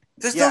tonight.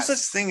 There's no such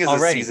thing as a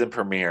season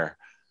premiere.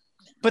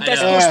 But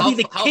that's supposed to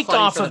be the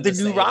kickoff of the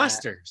new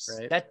rosters.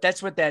 Right?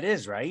 That's what that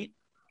is, right?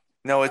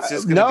 No, it's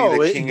just going to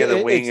be the King of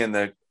the Wing and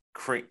the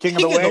King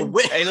of the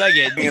Wing. Hey, look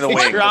at King of the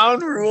Wing. Crown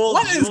Rule.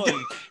 What is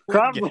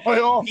Crown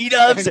Royal?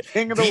 He-Dubs,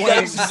 King of the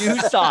Wing.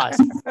 New sauce.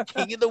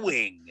 King of the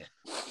Wing.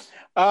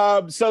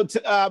 So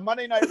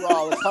Monday Night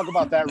Raw, let's talk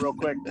about that real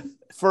quick.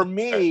 For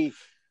me,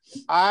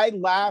 I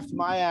laughed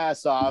my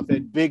ass off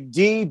at Big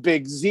D,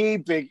 Big Z,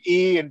 Big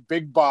E, and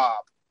Big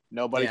Bob.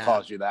 Nobody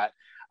calls you that.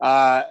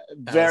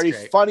 Very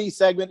funny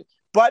segment,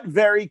 but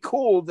very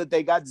cool that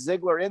they got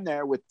Ziggler in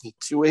there with the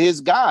 2 of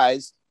his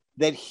guys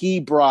that he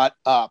brought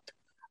up.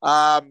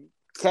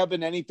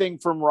 Kevin, anything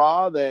from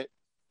Raw that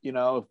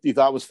you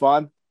thought was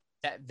fun?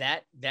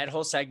 That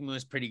whole segment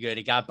was pretty good.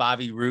 It got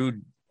Bobby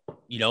Roode,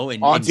 and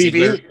on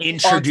TV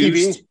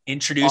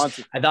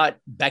introduced. I thought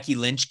Becky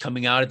Lynch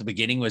coming out at the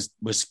beginning was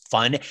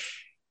fun.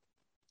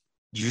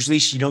 Usually,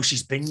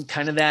 she's been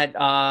kind of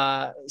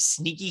that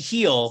sneaky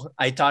heel.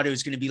 I thought it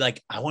was going to be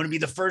like, I want to be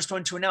the first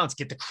one to announce,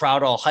 get the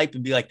crowd all hype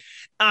and be like,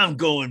 I'm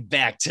going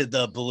back to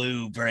the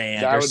blue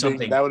brand or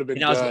something. That would have been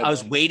good. I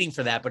was waiting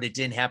for that, but it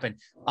didn't happen.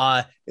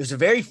 It was a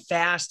very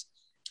fast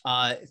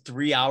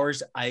 3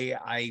 hours.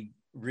 I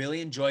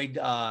really enjoyed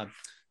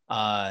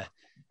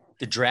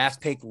the draft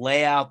pick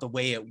layout, the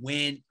way it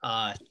went.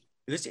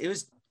 It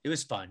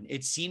was fun.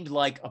 It seemed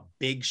like a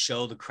big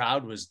show. The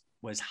crowd was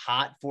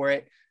hot for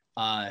it.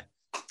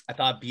 I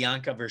thought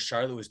Bianca versus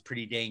Charlotte was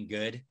pretty dang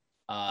good.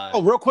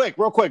 Real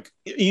quick.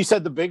 You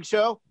said the big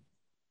show.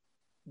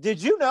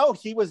 Did you know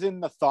he was in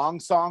the Thong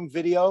Song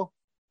video?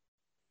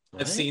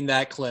 I've seen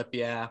that clip.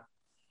 Yeah.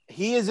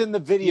 He is in the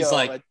video.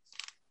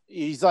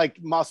 He's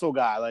like muscle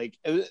guy.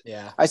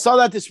 I saw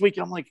that this week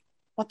and I'm like,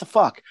 what the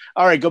fuck?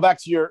 All right, go back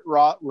to your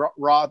raw. Your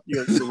raw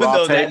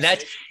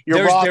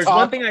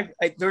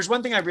there's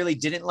one thing I really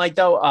didn't like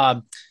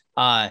though.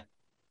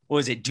 what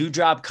was it?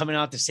 Doudrop coming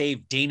out to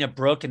save Dana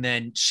Brooke, and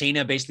then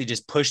Shayna basically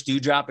just pushed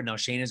Doudrop, and now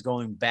Shayna's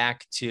going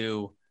back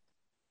to,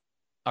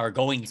 or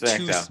going to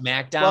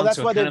SmackDown. Well, that's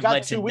so why it they kind of got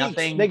led 2 to weeks.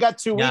 nothing. They got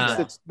 2 Nah.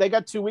 weeks. They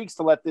got 2 weeks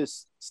to let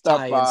this stuff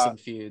Tie in some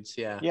feuds.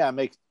 Yeah.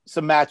 make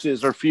some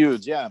matches or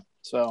feuds. Yeah.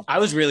 So I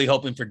was really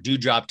hoping for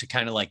Doudrop to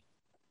kind of like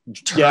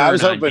turn Yeah, I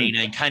was on hoping-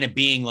 Dana and kind of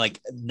being like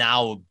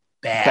now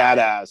bad.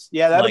 badass.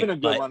 Yeah, that'd Like, have been a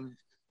good but- one.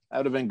 That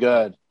would have been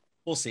good.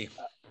 We'll see.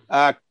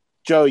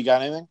 Joe, you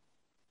got anything?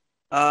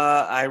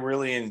 I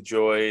really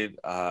enjoyed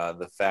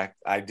the fact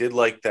I did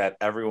like that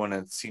everyone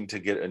had seemed to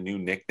get a new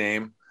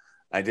nickname.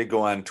 I did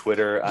go on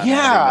Twitter on Yeah.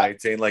 Monday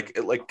night saying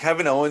like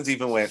Kevin Owens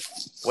even went,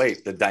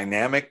 wait, the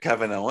dynamic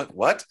Kevin Owens?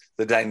 What?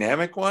 The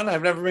dynamic one?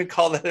 I've never been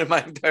called that in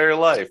my entire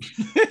life.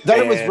 That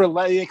it was And-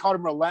 they called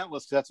him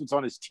Relentless because that's what's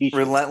on his t-shirt.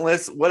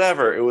 Relentless,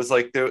 whatever. It was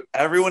like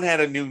everyone had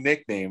a new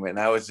nickname, and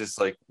I was just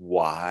like,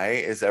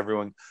 why is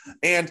everyone?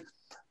 And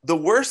the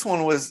worst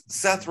one was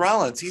Seth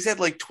Rollins. He's had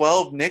like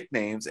 12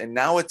 nicknames, and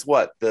now it's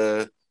what?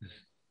 The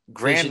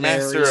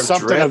Grandmaster of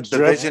Something Drip, of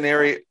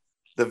Drip.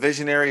 the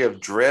visionary of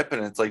Drip,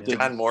 and it's like Yeah.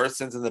 John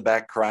Morrison's in the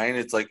back crying.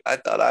 It's like, I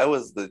thought I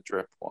was the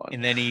Drip one.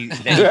 And then he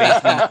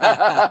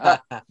Yeah.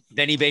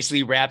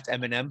 basically rapped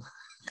Eminem.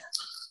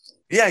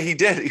 Yeah, he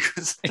did.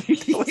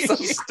 It was so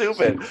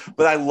stupid.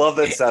 But I love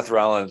that Seth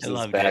Rollins I is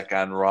loved back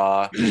on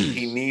Raw.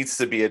 He needs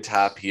to be a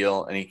top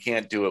heel, and he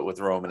can't do it with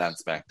Roman on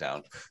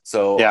SmackDown.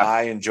 So Yeah.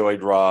 I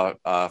enjoyed Raw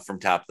from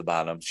top to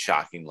bottom,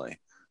 shockingly.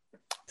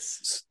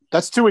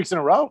 That's 2 weeks in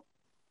a row.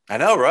 I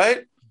know,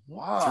 right?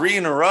 Wow. 3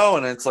 in a row,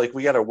 and it's like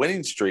we got a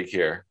winning streak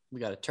here. We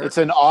got a turkey. It's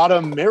an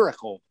autumn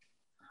miracle.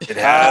 It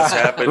has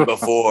happened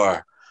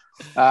before.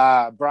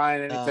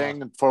 Brian, anything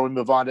before we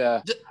move on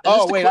to?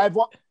 Oh wait, I have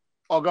one.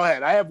 Oh, go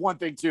ahead. I have one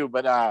thing too,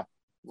 but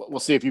we'll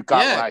see if you've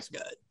got Yeah. one.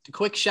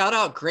 Quick shout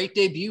out, great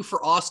debut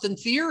for Austin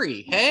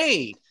Theory.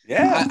 Hey,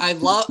 Yeah. I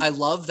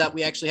love that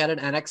we actually had an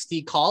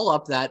NXT call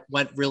up that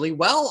went really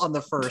well on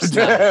the first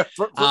night.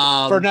 for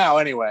Um, now,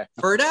 anyway.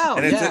 For now,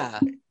 And it's yeah.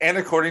 And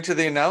according to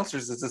the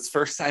announcers, it's his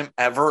first time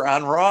ever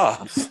on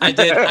Raw. I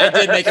did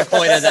make a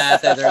point of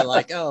that they're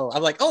like,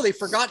 I'm like, they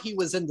forgot he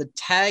was in the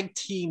tag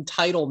team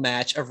title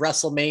match of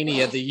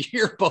WrestleMania the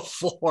year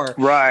before.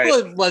 Right.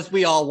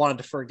 We all wanted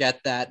to forget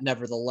that,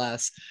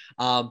 nevertheless.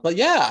 But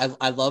yeah,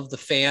 I love the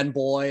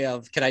fanboy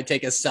of, can I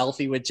take a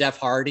selfie with Jeff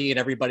Hardy, and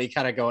everybody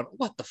kind of going,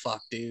 what the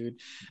fuck, dude?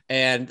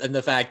 And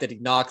the fact that he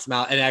knocks him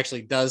out and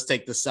actually does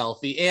take the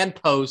selfie and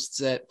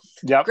posts it.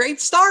 Yep.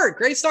 Great start.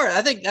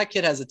 I think that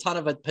kid has a ton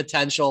of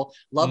potential.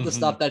 Love the Mhm.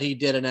 stuff that he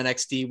did in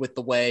NXT with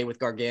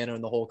Gargano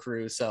and the whole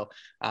crew. So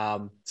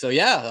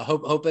yeah, I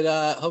hope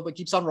it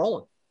keeps on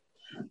rolling.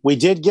 We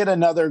did get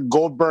another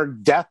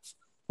Goldberg death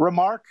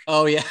remark.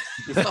 Oh yeah.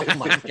 Oh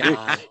my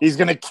god. He's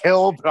gonna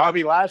kill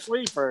Bobby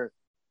Lashley for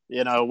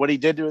what he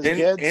did to his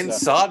kids. in So.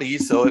 Saudi,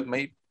 so it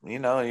may, you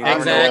never know what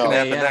Exactly, can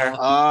happen yeah.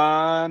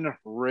 there.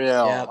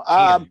 Unreal.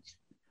 Yep.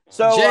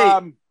 So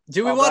Jay,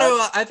 do we oh, want go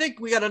to? I think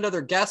we got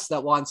another guest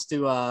that wants to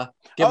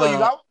give you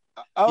got?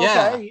 Oh,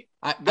 Yeah. okay.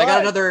 I Go got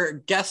ahead.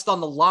 another guest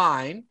on the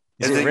line.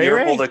 Is Is it it Ray your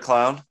Ray? the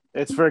clown?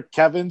 It's for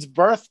Kevin's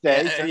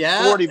birthday. Yeah, Turned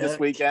yeah. 40 this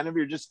weekend. If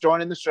you're just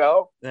joining the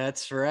show,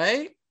 That's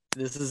right.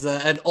 This is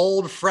an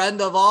old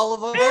friend of all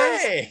of us.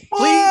 Hey,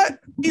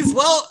 Please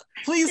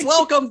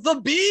welcome the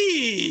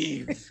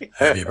Beef.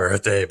 Happy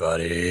birthday,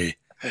 buddy.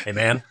 Hey,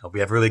 man. Hope we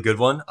have a really good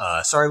one.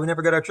 Sorry we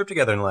never got our trip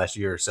together in the last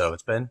year or so.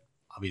 It's been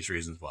obvious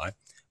reasons why.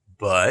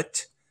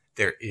 But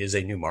there is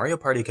a new Mario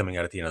Party coming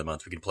out at the end of the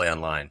month we can play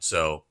online.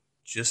 So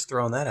just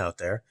throwing that out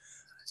there.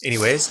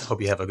 Anyways,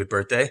 hope you have a good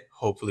birthday.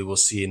 Hopefully we'll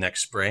see you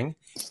next spring.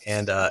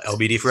 And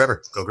LBD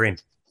forever. Go green.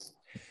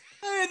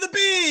 Hey, the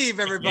Beef,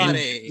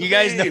 everybody. you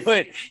guys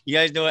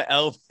know what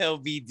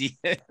LBD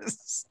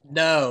is?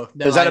 No,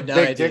 is that I a have no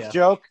big idea. dick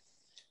joke?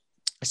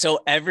 So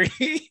every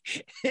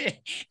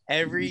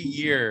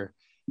year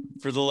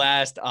for the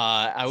last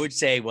I would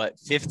say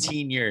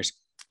 15 years,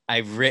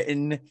 I've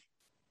written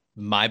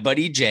my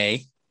buddy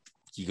Jay,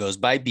 he goes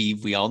by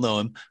Beef, we all know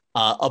him,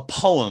 a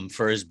poem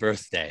for his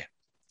birthday.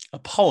 A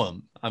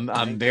poem. I'm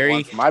One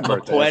very for my I'm a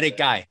birthday. poetic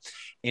guy,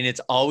 and it's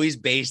always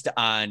based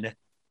on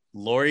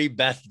Lori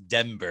Beth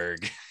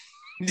Denberg.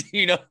 Do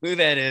you know who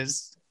that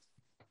is?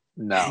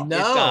 No.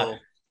 No.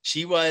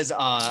 She was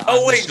on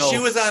Oh the wait, show she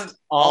was on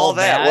All all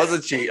that, That.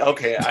 wasn't she?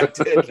 Okay, I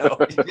did know.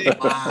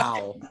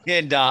 Wow.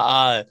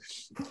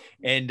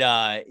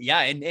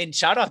 and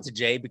shout out to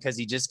Jay because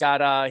he just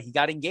got he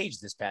got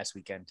engaged this past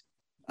weekend.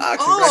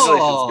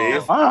 Congratulations,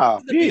 Beef.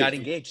 Wow. He got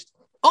engaged.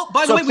 Oh,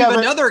 by the So, way, we have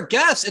Kevin- another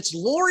guest. It's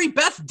Lori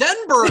Beth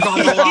Denberg on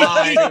the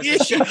line.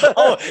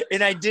 Oh,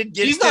 and I did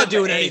get He's not him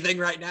doing a- anything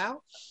right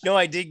now. No,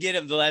 I did get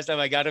him the last time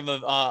I got him what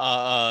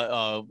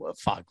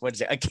is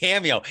it? A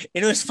cameo.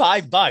 And it was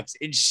 $5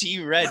 and she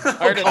read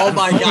part of Oh the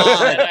my poem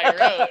God. that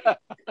I wrote.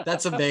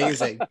 That's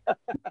amazing.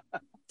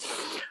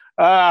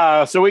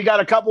 So we got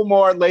a couple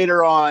more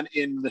later on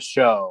in the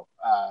show,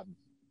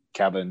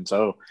 Kevin.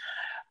 So,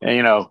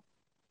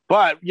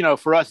 but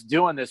for us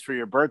doing this for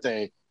your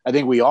birthday, I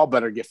think we all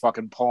better get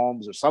fucking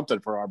poems or something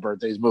for our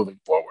birthdays moving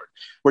forward.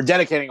 We're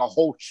dedicating a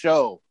whole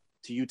show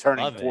to you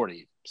turning Love it.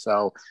 40.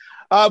 So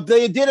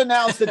they did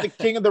announce that the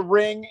King of the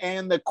Ring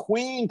and the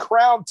Queen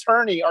Crown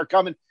tourney are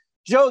coming.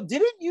 Joe,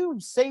 didn't you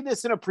say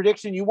this in a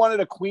prediction? You wanted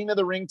a Queen of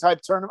the Ring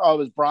type tournament? Oh, it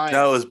was Brian.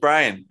 No, it was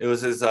Brian. It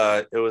was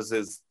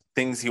his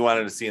things he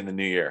wanted to see in the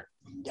new year.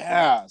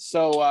 Yeah.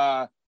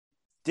 So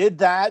did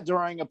that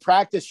during a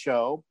practice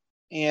show.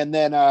 And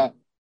then, I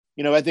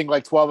think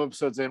like 12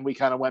 episodes in, we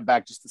kind of went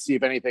back just to see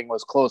if anything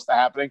was close to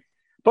happening.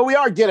 But we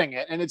are getting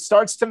it. And it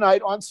starts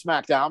tonight on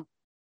SmackDown.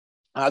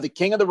 The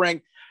King of the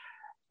Ring.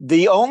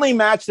 The only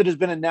match that has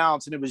been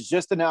announced, and it was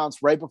just announced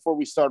right before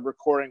we started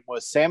recording,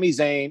 was Sami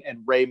Zayn and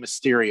Rey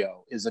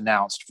Mysterio is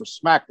announced for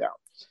SmackDown.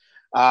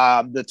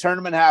 The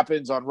tournament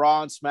happens on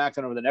Raw and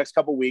SmackDown over the next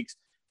couple weeks,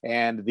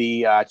 and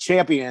the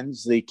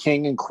champions, the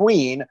King and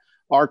Queen,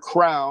 are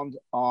crowned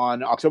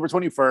on October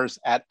 21st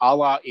at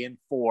Alla in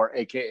 4,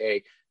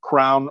 a.k.a.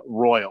 Crown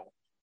Royal.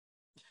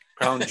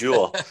 Crown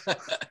Jewel.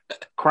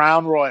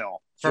 Crown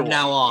Royal. From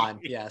now on,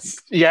 yes.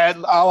 Yeah,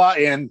 Alla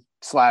in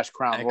 /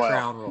 Crown Royal.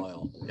 Crown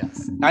Royal,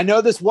 yes. I know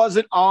this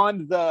wasn't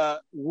on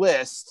the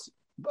list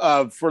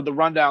for the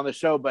rundown of the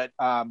show, but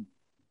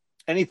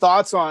any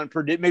thoughts on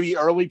maybe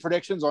early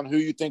predictions on who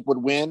you think would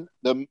win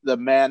the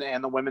men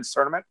and the women's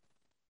tournament?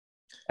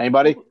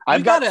 Anybody?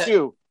 I've got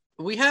two.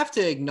 We have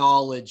to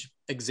acknowledge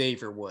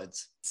Xavier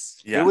Woods.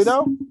 Yes. Do we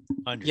though?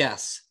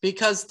 Yes,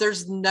 because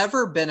there's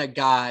never been a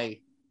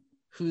guy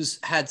who's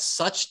had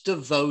such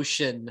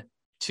devotion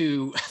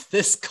to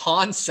this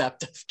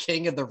concept of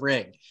King of the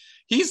Ring.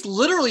 He's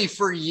literally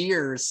for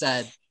years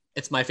said,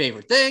 it's my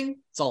favorite thing.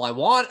 It's all I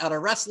want out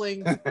of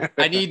wrestling.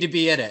 I need to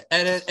be in it.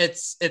 And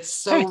it's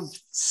so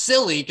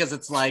silly because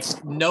it's like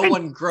no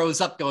one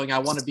grows up going, I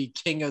want to be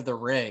King of the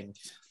Ring.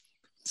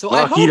 So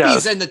I hope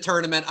he's in the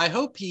tournament. I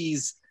hope he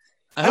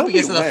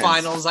gets to the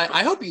finals.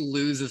 I hope he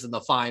loses in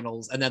the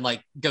finals and then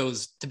like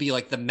goes to be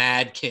like the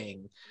Mad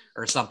King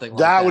or something like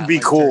that. That would be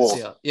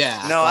cool.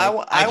 Yeah. No,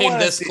 I came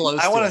want this close.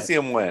 I want to see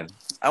him win.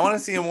 I want to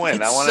see him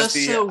win. I want to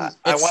see. I want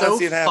to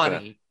see it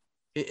happen.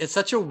 It's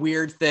such a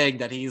weird thing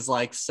that he's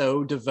like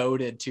so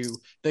devoted to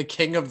the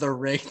King of the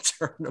Ring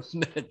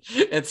tournament.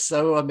 It's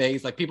so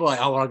amazing. Like people are like,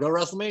 I want to go to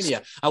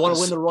WrestleMania. I want to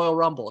win the Royal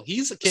Rumble.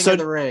 He's a King of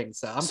the Ring.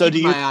 So I'm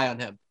keeping my eye on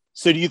him.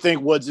 So do you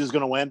think Woods is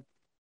going to win?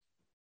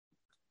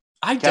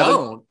 I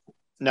don't.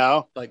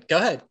 No. Like, go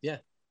ahead. Yeah.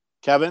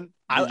 Kevin?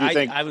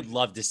 I would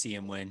love to see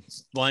him win.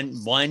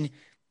 One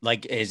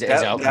like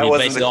that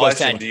wasn't the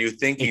question. Do you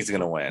think he's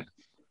going to win?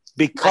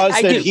 Because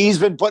he's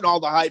been putting all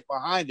the hype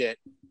behind it.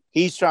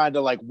 He's trying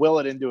to like will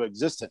it into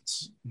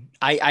existence.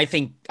 I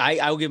think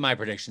I'll give my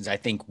predictions. I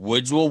think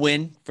Woods will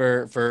win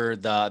for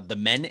the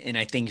men, and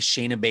I think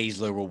Shayna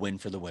Baszler will win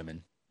for the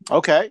women.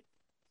 Okay.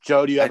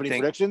 Joe, do you have any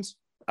predictions?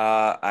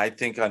 I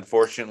think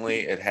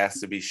unfortunately it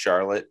has to be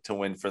Charlotte to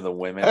win for the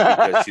women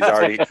because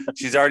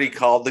she's already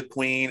called the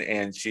queen,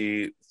 and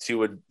she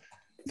would.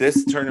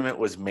 This tournament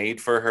was made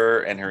for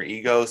her and her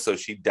ego, so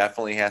she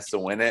definitely has to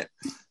win it.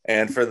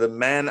 And for the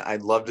men,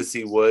 I'd love to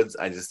see Woods.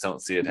 I just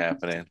don't see it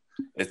happening.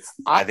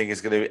 I think it's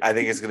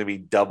gonna be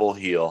double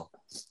heel.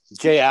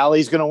 Jay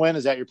Alley's gonna win.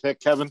 Is that your pick,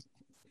 Kevin?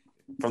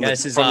 From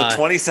the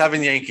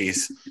 27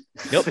 Yankees.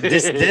 Nope.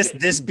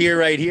 This beer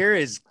right here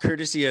is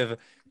courtesy of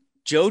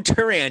Joe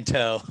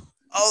Taranto.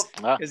 Oh,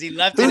 because he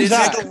left it in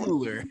the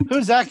cooler.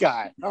 Who's that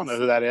guy? I don't know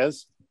who that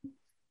is.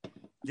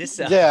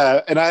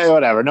 Yeah, and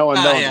whatever. No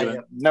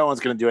one's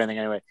gonna do anything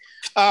anyway.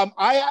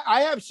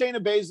 I have Shayna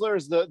Baszler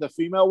as the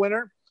female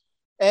winner,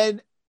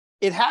 and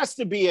it has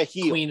to be a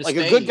heel. Like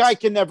a good guy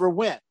can never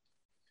win.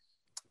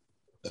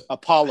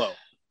 Apollo,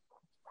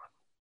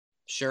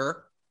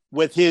 sure,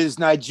 with his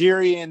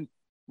Nigerian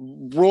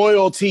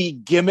royalty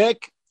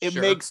gimmick, it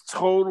makes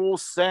total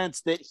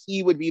sense that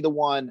he would be the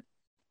one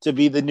to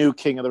be the new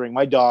King of the Ring.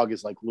 My dog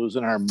is like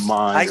losing her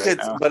mind.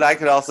 But I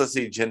could also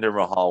see Jinder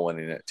Mahal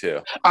winning it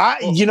too.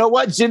 You know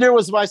what? Jinder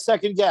was my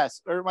second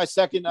guess, or my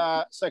second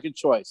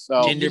choice.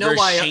 So Jinder versus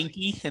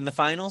Shanky in the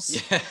finals.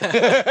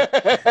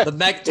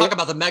 Talk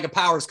about the mega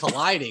powers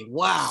colliding.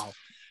 Wow.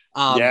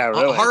 Yeah,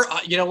 really.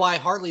 You know why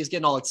Harley is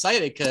getting all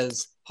excited?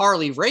 Because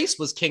Harley Race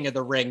was King of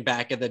the Ring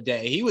back in the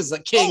day. He was a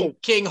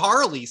King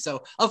Harley.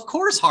 So of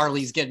course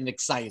Harley's getting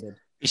excited.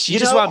 She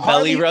just want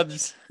belly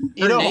rubs.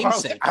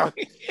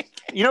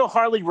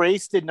 Harley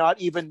Race did not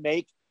even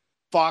make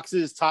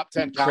Fox's top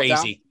 10 countdown.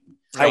 Crazy.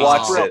 I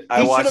watched it.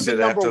 I watched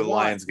it after the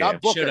Lions game.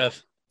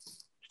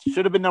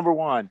 Should have been number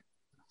one.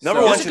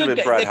 Number one should have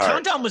been Bret Hart. The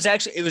countdown was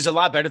it was a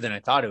lot better than I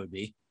thought it would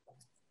be.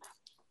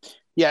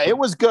 Yeah, it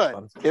was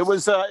good. It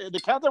was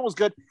the countdown was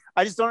good.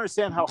 I just don't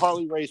understand how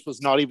Harley Race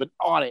was not even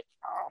on it.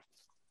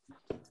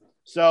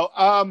 So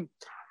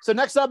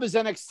next up is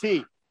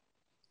NXT.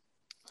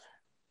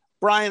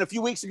 Brian, a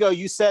few weeks ago,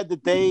 you said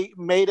that they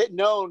made it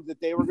known that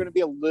they were going to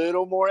be a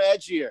little more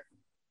edgier.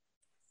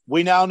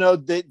 We now know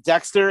that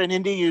Dexter and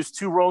Indy used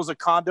 2 rolls of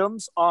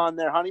condoms on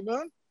their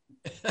honeymoon,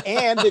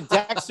 and that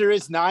Dexter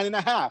is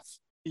 9.5.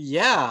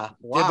 Yeah,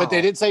 wow. But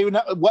they didn't say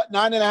what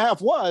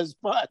 9.5 was,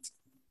 but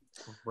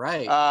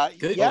right.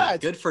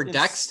 Good for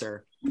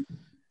Dexter.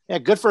 Yeah,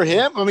 good for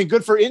him. I mean,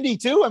 good for Indy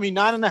too. I mean,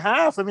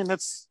 9.5. I mean,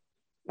 that's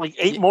like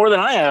 8 more than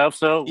I have.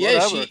 So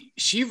yeah, whatever.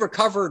 she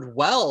recovered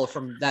well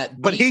from that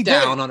But he beat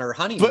down did. on her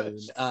honeymoon.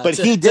 But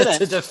he didn't.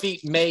 to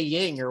defeat Mei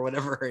Ying or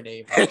whatever her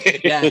name is.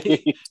 Yeah,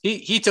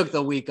 he took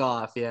the week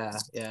off.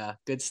 Yeah,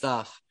 good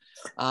stuff.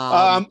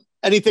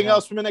 Anything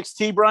else from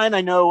NXT, Brian?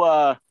 I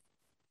know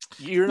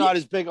you're not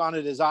as big on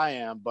it as I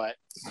am, but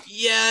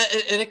yeah,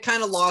 and it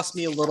kind of lost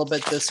me a little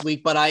bit this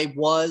week, but I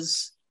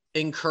was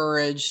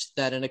encouraged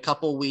that in a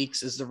couple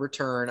weeks is the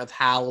return of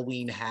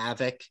Halloween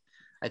Havoc.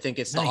 I think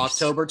it's the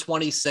October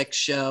 26th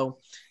show.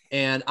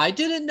 And I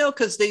didn't know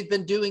because they've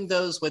been doing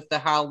those with the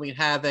Halloween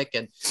Havoc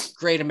and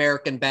Great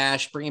American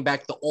Bash, bringing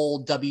back the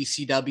old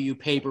WCW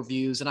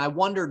pay-per-views. And I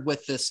wondered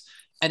with this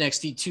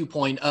NXT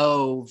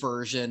 2.0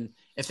 version,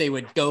 if they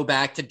would go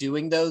back to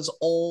doing those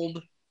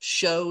old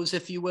shows,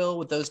 if you will,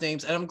 with those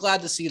names. And I'm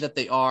glad to see that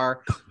they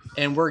are.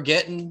 And we're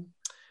getting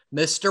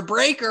Mr.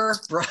 Breaker,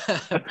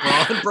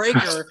 Braun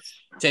Breaker,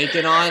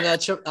 taking on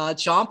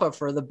Ciampa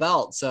for the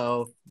belt.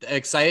 So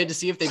excited to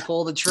see if they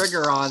pull the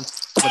trigger on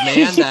the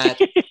man that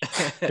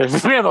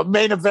we have a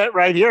main event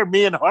right here,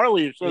 me and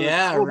Harley. So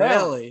yeah,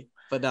 really.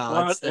 But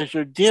no, it's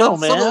your deal,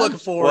 man. Something looking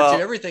forward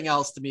to. Everything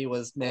else to me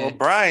was man. Well,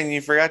 Brian,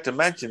 you forgot to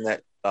mention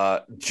that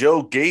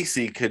Joe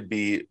Gacy could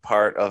be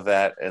part of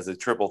that as a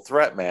triple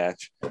threat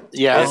match.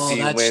 Yeah, if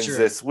he wins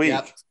this week.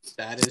 Yep,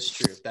 that is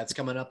true. That's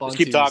coming up on Let's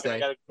keep Tuesday. talking. I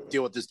gotta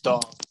deal with this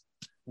dog.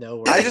 No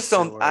worries. I just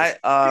don't.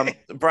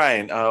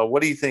 Brian,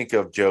 what do you think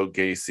of Joe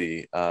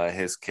Gacy,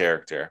 his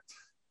character?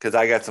 Because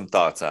I got some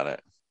thoughts on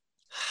it.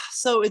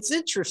 So it's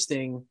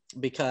interesting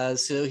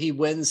because he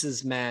wins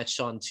his match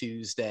on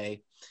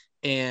Tuesday,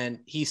 and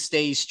he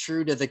stays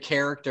true to the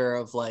character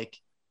of like,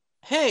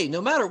 hey,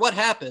 no matter what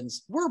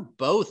happens, we're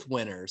both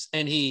winners.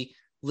 And he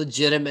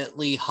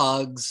legitimately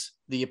hugs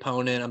the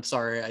opponent. I'm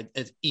sorry,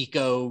 it's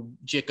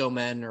Jiko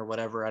Men or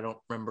whatever. I don't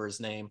remember his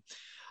name.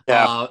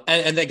 Yeah.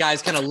 And the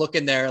guy's kind of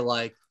looking there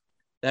like,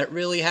 that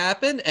really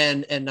happened?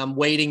 And I'm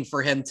waiting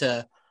for him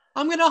to,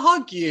 I'm going to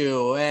hug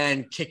you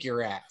and kick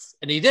your ass.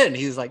 And he didn't.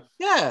 He's like,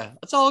 yeah,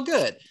 it's all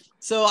good.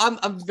 So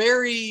I'm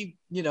very,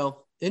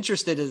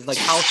 interested in like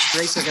how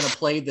straight they're going to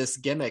play this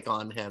gimmick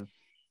on him.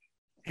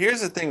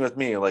 Here's the thing with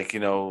me, like,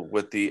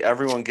 with the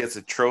everyone gets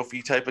a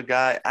trophy type of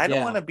guy, I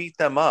don't want to beat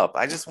them up.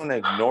 I just want to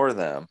ignore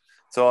them.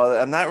 So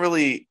I'm not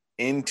really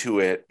into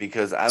it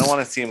because I don't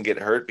want to see him get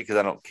hurt because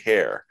I don't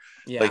care.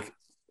 Yeah. Like,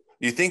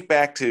 you think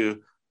back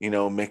to,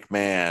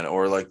 McMahon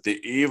or like the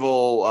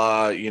evil,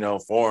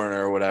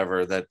 foreigner or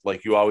whatever that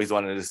like you always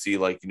wanted to see,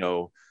 like,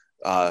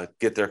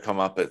 get their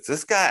comeuppance.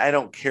 This guy, I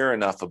don't care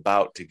enough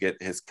about to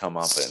get his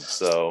comeuppance.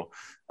 So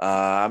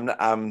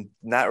I'm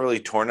not really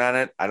torn on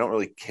it. I don't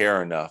really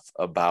care enough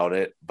about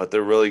it, but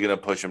they're really going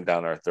to push him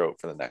down our throat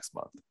for the next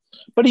month.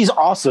 But he's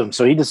awesome,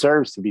 so he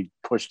deserves to be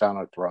pushed down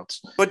our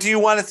throats. But do you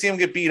want to see him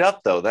get beat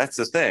up, though? That's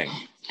the thing.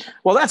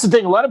 Well, that's the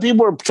thing. A lot of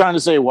people are trying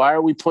to say, why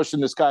are we pushing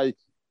this guy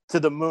to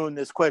the moon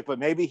this quick? But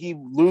maybe he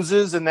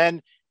loses, and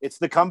then it's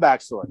the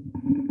comeback story.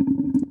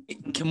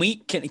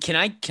 Can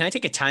I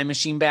take a time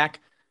machine back?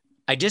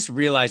 I just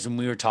realized when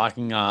we were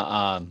talking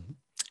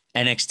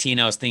NXT,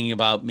 and I was thinking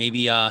about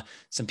maybe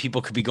some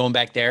people could be going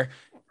back there.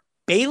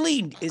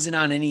 Bayley isn't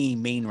on any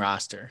main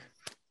roster.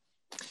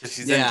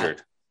 She's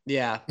injured.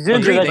 Yeah.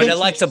 Agreed, but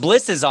Alexa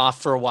Bliss is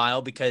off for a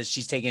while because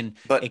she's taking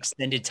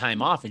extended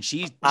time off, and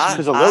she's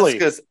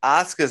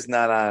Asuka's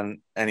not on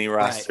any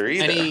roster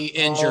either. Any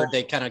injured,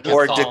 they kind of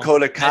or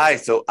Dakota Kai,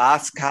 so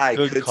Asuka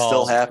could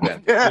still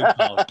happen. Good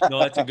call. No,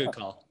 that's a good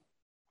call.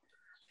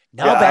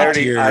 Now back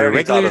to your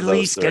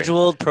regularly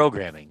scheduled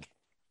programming.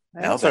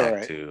 Now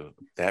back to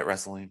That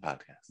Wrestling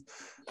Podcast.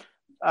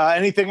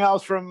 Anything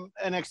else from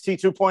NXT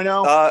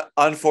 2.0?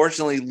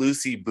 Unfortunately,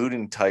 Lucy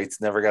Booten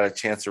Tights never got a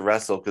chance to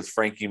wrestle because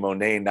Frankie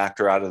Monet knocked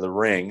her out of the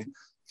ring.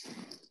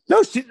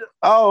 No,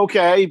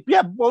 okay.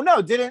 Yeah, well,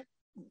 no, didn't.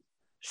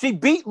 She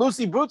beat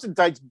Lucy Booten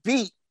Tights,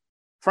 beat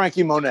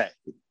Frankie Monet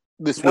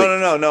this week.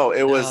 No.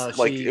 It was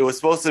it was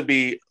supposed to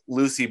be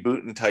Lucy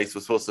Booten Tights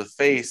was supposed to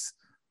face,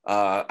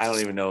 I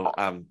don't even know.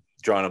 I'm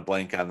drawing a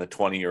blank on the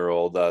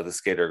 20-year-old, the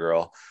skater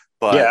girl.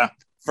 But yeah.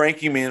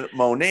 Frankie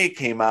Monet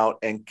came out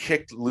and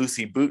kicked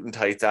Lucy Booten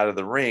Tights out of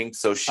the ring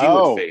so she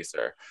would face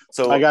her.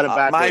 So I got it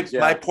backwards,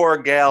 my poor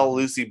gal,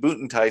 Lucy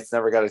Booten Tights,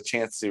 never got a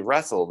chance to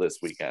wrestle this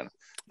weekend.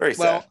 Very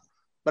sad.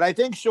 But I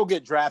think she'll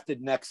get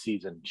drafted next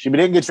season. She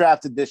didn't get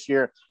drafted this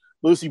year.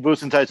 Lucy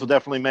Booten Tights will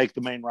definitely make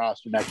the main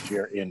roster next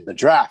year in the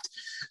draft.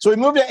 So we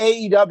move to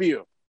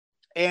AEW.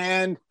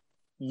 And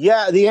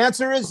yeah, the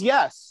answer is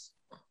yes.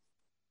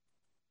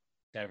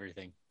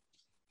 Everything.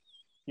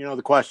 You know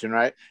the question,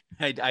 right?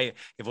 It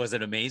was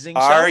an amazing.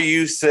 Are show?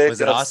 you sick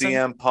was of awesome?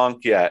 CM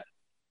Punk yet?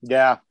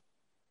 Yeah,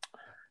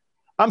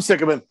 I'm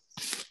sick of him.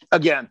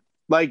 Again,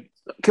 like,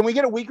 can we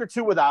get a week or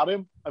two without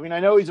him? I mean, I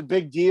know he's a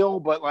big deal,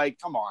 but like,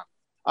 come on.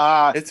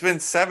 It's been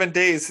 7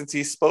 days since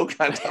he spoke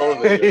on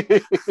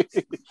television.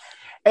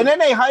 And then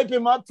they hype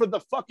him up for the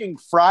fucking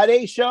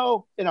Friday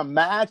show in a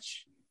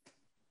match.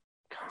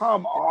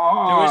 Come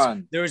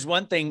on. There was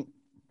one thing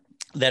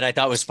that I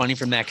thought was funny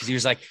from that because he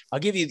was like, I'll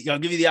give you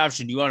the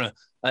option. Do you want to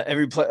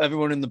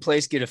everyone in the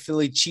place get a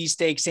Philly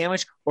cheesesteak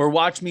sandwich, or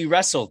watch me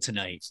wrestle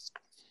tonight.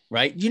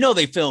 Right? You know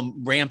they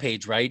film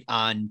Rampage right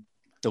on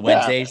the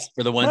Wednesdays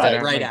for the ones that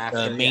are right like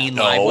after the main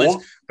No. live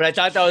ones. But I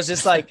thought that was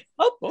just like,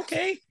 oh,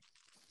 okay.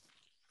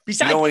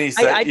 Besides, You know when he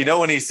said,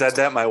 when he said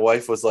that, my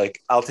wife was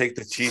like, "I'll take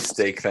the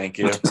cheesesteak, thank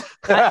you."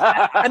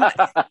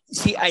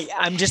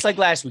 I'm just like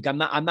last week. I'm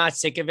not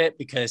sick of it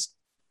because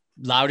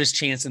loudest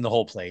chants in the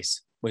whole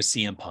place was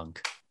CM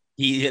Punk.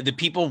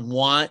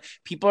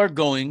 People are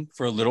going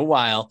for a little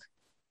while,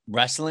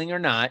 wrestling or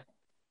not,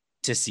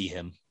 to see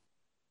him.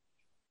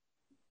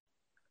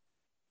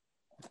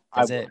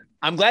 That's it.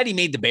 I'm glad he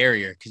made the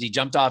barrier because he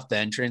jumped off the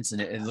entrance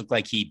and it looked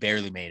like he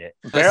barely made it.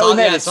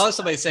 I saw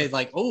somebody say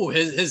like, "Oh,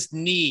 his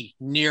knee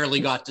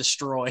nearly got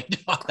destroyed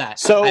on that."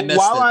 So I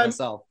missed it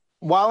myself.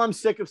 While I'm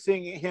sick of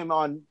seeing him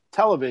on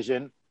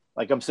television,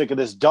 like I'm sick of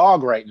this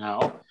dog right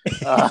now.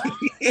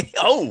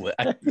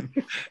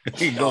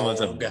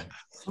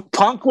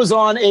 Punk was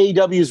on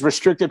AEW's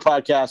Restricted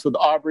podcast with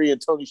Aubrey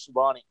and Tony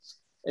Schiavone,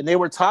 and they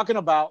were talking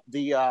about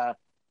the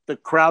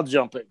crowd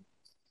jumping,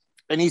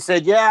 and he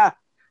said, "Yeah,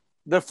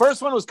 the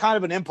first one was kind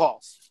of an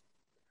impulse,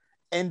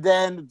 and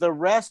then the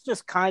rest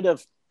just kind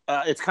of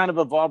it's kind of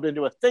evolved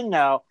into a thing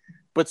now.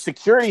 But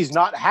security's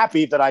not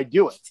happy that I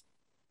do it."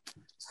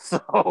 So,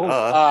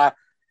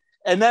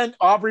 and then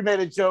Aubrey made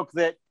a joke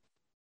that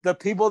the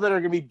people that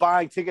are going to be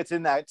buying tickets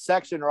in that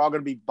section are all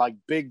going to be like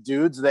big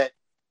dudes that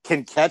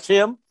can catch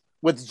him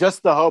with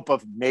just the hope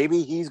of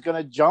maybe he's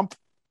going to jump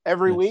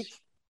every week.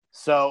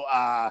 So,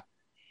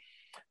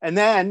 and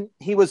then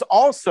he was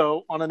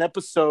also on an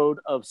episode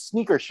of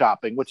Sneaker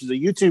Shopping, which is a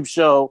YouTube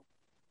show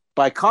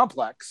by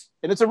Complex.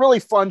 And it's a really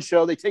fun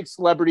show. They take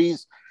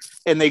celebrities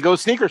and they go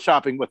sneaker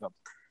shopping with them.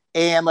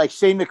 And like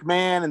Shane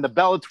McMahon and the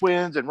Bella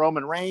Twins and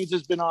Roman Reigns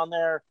has been on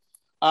there.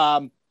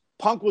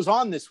 Punk was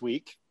on this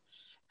week.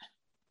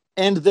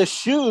 And the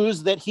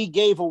shoes that he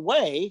gave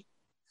away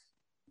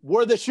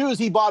were the shoes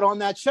he bought on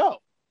that show.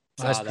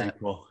 That's pretty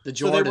cool. The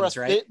Jordans,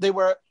 right?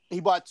 He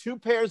bought 2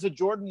 pairs of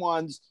Jordan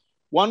 1s.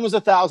 One was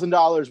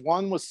 $1,000.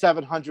 One was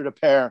 $700 a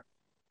pair.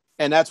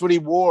 And that's what he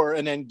wore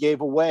and then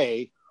gave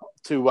away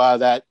to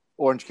that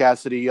Orange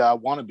Cassidy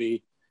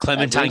wannabe.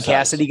 Clementine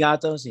Cassidy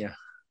got those? Yeah.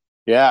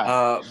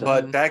 Yeah.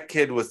 But that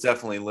kid was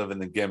definitely living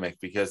the gimmick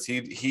because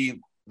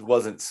he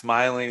wasn't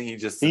smiling. He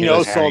just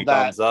sold that.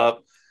 Thumbs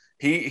up.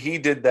 He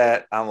did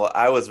that.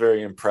 I was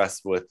very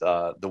impressed with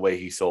the way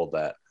he sold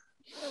that.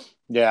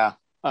 Yeah.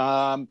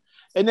 And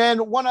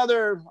then one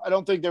other, I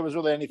don't think there was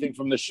really anything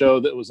from the show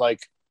that was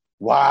like,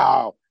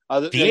 wow.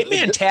 The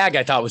 8-man tag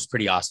I thought was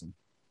pretty awesome.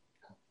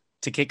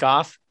 To kick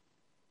off,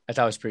 I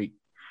thought it was pretty.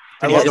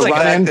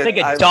 It's like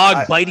a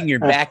dog biting your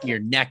back of your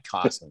neck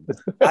costume.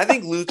 I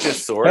think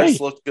Luchasaurus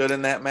looked good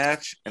in that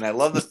match, and I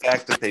love the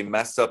fact that they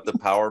messed up the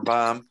power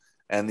bomb,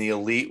 and the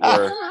Elite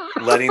were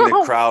letting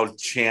the crowd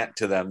chant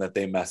to them that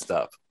they messed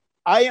up.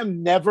 I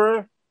am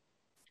never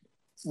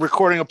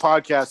recording a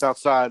podcast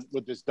outside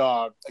with this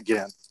dog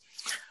again,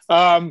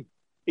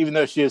 even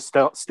though she is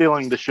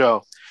stealing the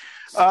show.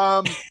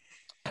 I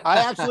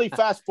actually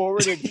fast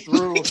forwarded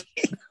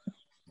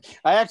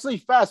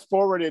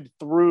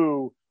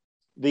through.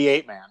 The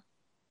 8-man.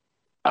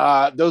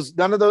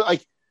 None of those,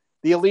 like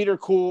the Elite are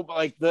cool, but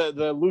like the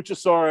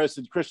Luchasaurus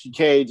and Christian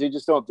Cage, they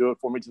just don't do it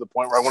for me to the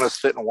point where I want to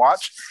sit and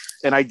watch.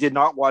 And I did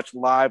not watch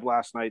live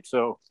last night,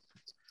 so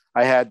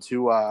I had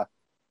to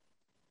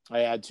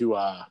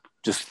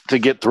just to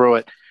get through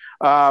it.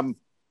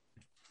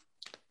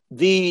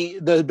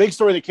 The big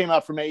story that came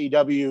out from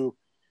AEW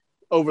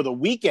over the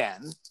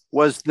weekend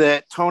was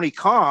that Tony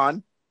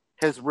Khan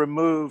has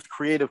removed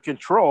creative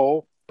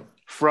control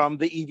from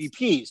the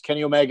EVPs,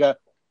 Kenny Omega,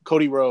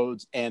 Cody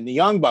Rhodes, and the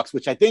Young Bucks,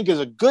 which I think is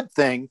a good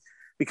thing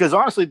because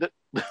honestly,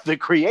 the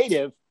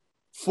creative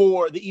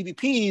for the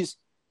EVPs,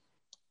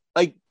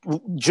 like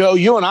Joe,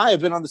 you and I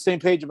have been on the same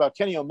page about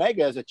Kenny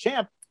Omega as a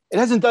champ. It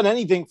hasn't done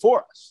anything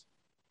for us.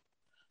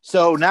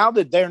 So now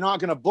that they're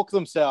not going to book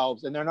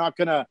themselves and they're not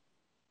going to,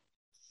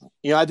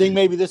 I think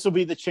maybe this will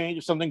be the change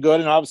of something good.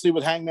 And obviously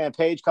with Hangman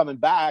Page coming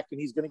back and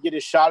he's going to get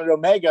his shot at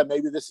Omega,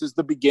 maybe this is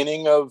the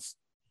beginning of,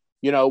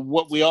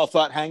 what we all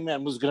thought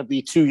Hangman was going to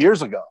be 2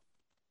 years ago.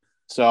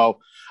 So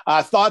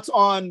thoughts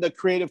on the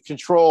creative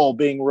control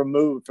being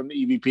removed from the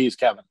EVPs,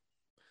 Kevin?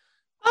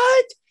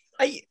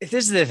 This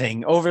is the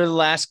thing. Over the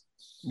last,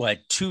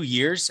 2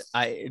 years,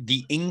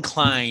 the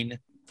incline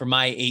for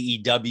my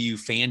AEW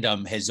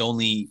fandom has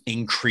only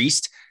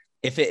increased.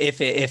 If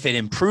it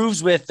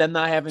improves with them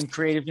not having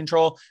creative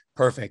control,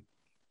 perfect.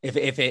 If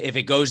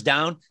it goes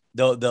down,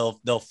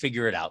 they'll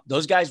figure it out.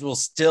 Those guys will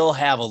still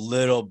have a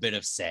little bit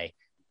of say.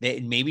 They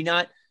maybe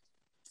not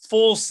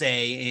full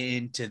say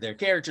into their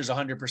characters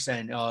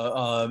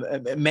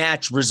 100%,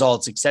 match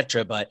results,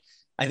 etc. But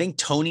I think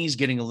Tony's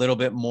getting a little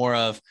bit more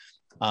of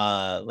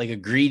like a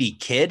greedy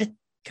kid,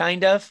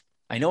 kind of.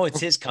 I know it's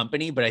his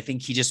company, but I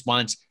think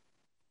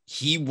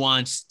he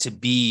wants to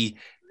be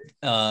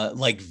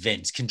like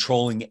Vince,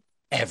 controlling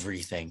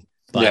everything.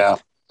 But yeah.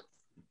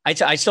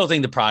 I still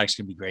think the product's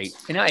gonna be great,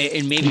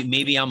 and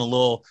maybe I'm a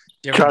little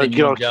different than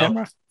you,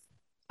 Joe.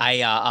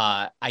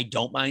 I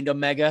don't mind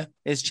Omega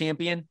as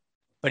champion,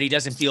 but he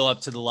doesn't feel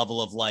up to the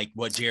level of like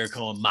what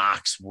Jericho and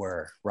Mox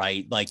were,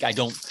 right? Like I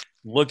don't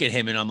look at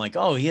him and I'm like,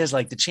 oh, he is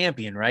like the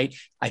champion, right?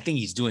 I think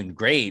he's doing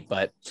great,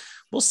 but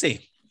we'll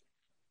see.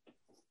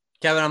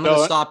 Kevin, I'm going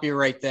to stop you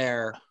right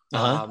there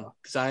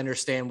because I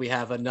understand we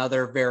have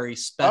another very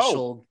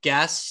special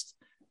guest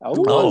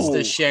who wants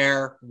to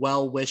share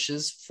well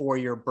wishes for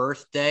your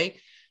birthday.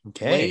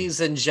 Okay.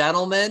 Ladies and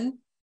gentlemen,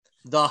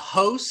 the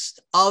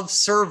host of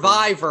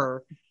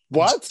Survivor,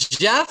 what?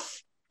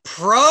 Jeff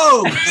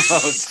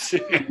Probst.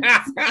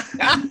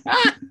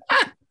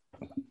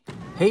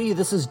 Hey,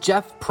 this is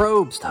Jeff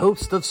Probst,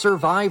 host of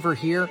Survivor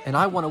here, and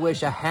I want to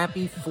wish a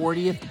happy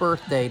 40th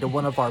birthday to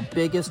one of our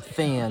biggest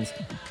fans,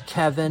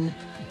 Kevin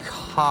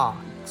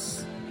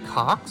Cox.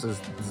 Cox? Is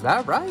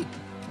that right?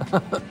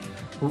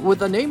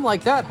 With a name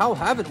like that, how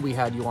haven't we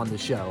had you on the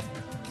show?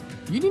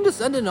 You need to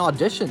send an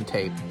audition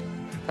tape.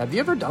 Have you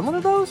ever done one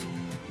of those?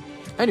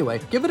 Anyway,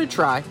 give it a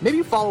try.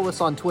 Maybe follow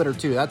us on Twitter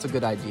too. That's a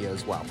good idea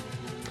as well.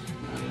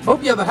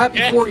 Hope you have a happy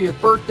 40th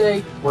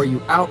birthday where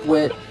you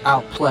outwit,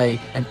 outplay,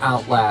 and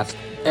outlast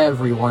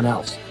everyone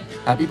else.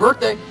 Happy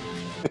birthday.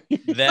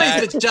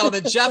 Ladies and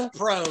gentlemen, Jeff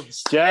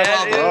Probst.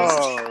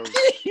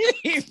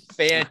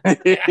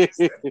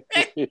 Fantastic.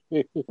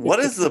 What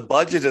is the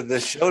budget of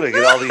this show to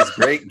get all these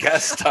great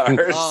guest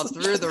stars? Oh,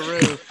 through the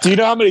roof. Do you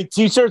know how many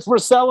T-shirts we're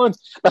selling?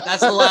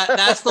 That's the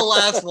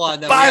last one.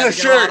 That Buy we the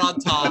shirt. Out on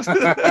top.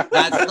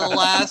 That's the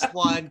last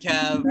one,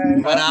 Kev.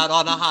 Went out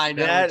on a high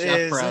note with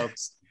Jeff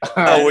Probst.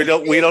 Oh,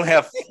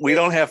 we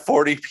don't have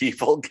 40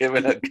 people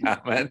giving a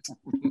comment.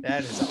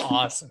 That is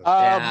awesome.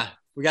 Yeah.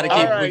 We got to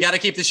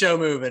right. keep the show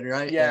moving,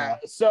 right? Yeah.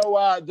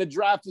 So the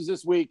draft is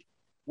this week.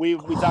 We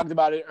talked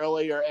about it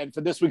earlier, and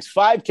for this week's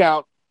 5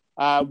 count,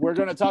 we're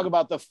going to talk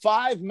about the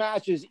 5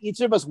 matches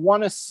each of us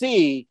want to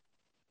see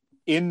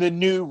in the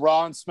new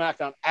Raw and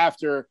SmackDown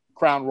after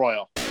Crown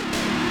Royal.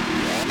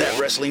 That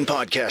Wrestling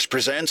Podcast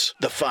presents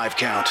the 5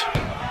 count.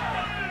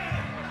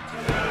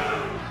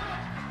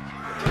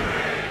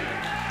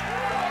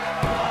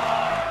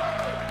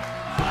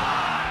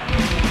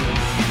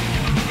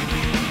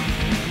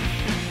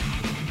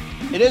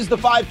 It is the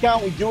 5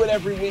 count. We do it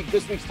every week.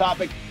 This week's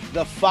topic,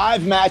 the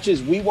 5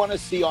 matches we want to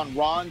see on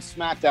Raw and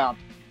SmackDown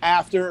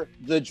after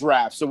the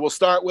draft. So we'll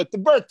start with the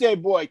birthday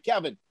boy,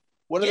 Kevin.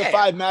 What are the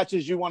 5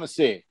 matches you want to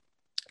see?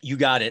 You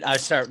got it. I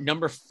start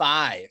number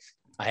 5.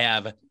 I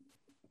have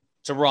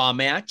it's a Raw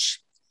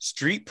match.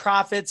 Street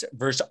Profits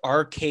versus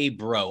RK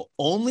Bro.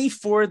 Only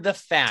for the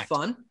fact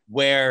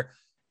where,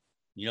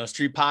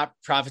 Street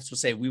Profits will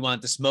say, we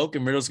want the smoke.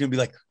 And Riddle's going to be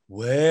like,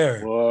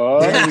 where?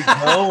 What? Where are we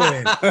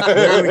going?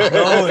 Where are we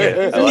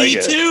going? I like Me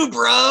it. too,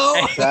 bro.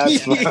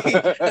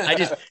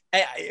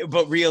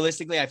 But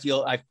realistically, I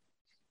feel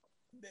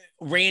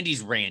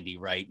Randy's Randy,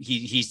 right?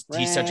 He's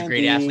such a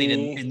great athlete.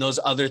 And those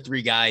other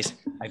 3 guys,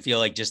 I feel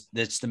like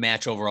that's the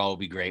match overall will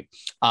be great.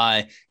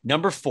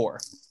 Number 4,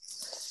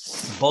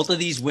 both of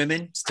these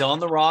women still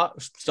on the Raw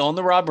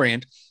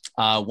brand.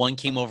 One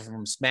came over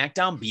from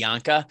SmackDown,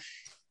 Bianca.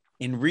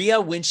 And Rhea,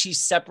 when she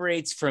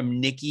separates from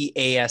Nikki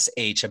ASH,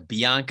 a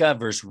Bianca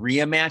versus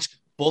Rhea match,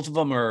 both of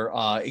them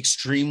are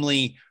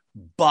extremely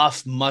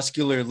buff,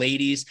 muscular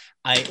ladies.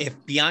 If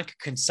Bianca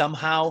can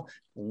somehow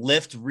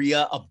lift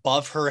Rhea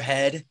above her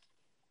head,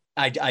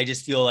 I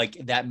just feel like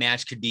that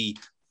match could be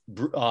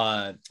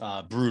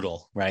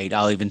brutal, right?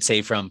 I'll even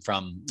say from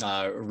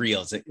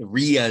Rhea's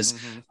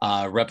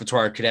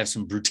repertoire could have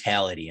some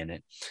brutality in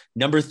it.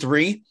 Number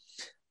 3,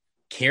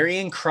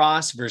 Karrion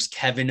Kross versus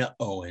Kevin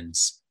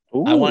Owens.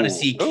 Ooh, I want to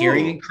see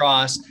Karrion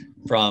Kross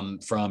from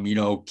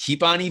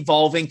keep on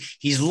evolving.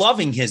 He's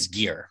loving his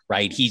gear,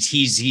 right?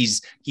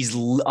 He's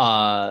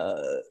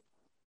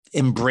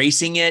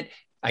embracing it.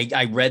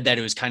 I read that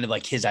it was kind of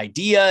like his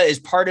idea is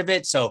part of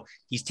it. So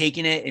he's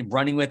taking it and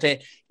running with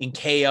it. In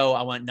KO,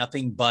 I want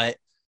nothing but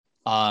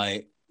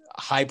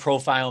high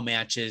profile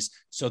matches.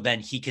 So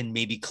then he can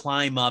maybe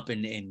climb up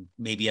and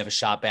maybe have a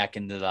shot back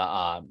into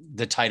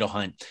the title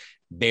hunt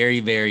very,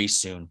 very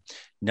soon.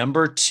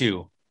 Number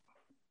 2,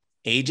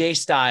 AJ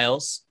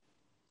Styles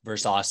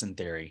versus Austin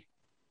Theory.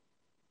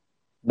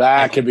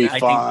 That could be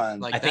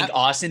fun. I think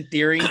Austin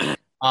Theory, in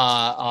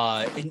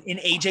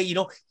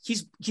AJ,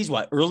 he's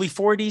what, early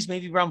 40s,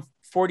 maybe around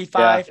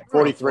 45,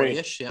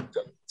 43-ish. Yeah.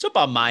 It's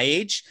about my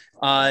age.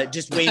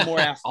 Just way more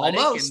athletic.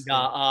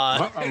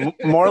 And,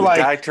 more like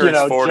guy turns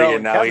 40 Joe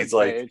and now Kevin's he's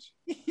like age.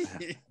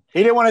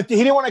 He didn't want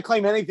to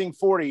claim anything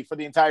 40 for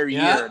the entire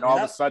year, and all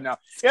of a sudden now,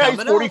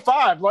 he's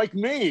 45 like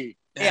me.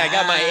 Yeah, I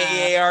got my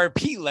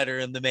AARP letter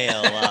in the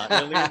mail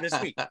earlier this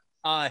week.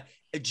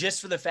 Just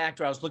for the fact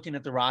where I was looking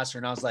at the roster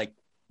and I was like,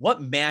 what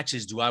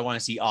matches do I want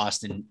to see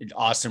Austin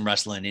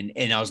wrestling?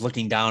 And I was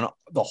looking down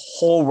the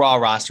whole Raw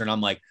roster and I'm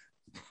like,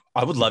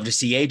 I would love to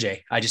see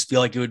AJ. I just feel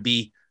like it would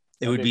be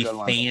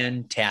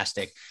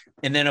fantastic.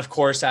 And then of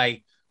course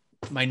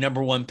my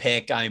number 1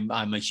 pick, I'm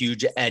a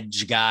huge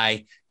Edge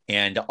guy.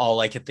 And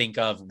all I could think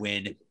of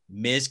when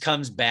Miz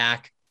comes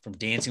back from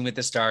Dancing with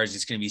the Stars,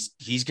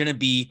 he's going to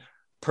be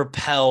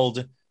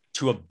propelled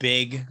to a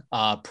big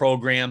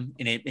program,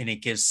 and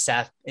it gives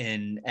Seth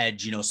and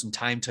Edge, some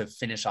time to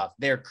finish off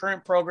their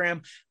current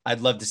program.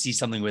 I'd love to see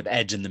something with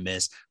Edge and The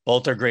Miz.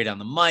 Both are great on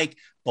the mic.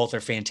 Both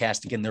are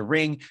fantastic in the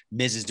ring.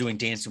 Miz is doing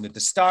Dancing with the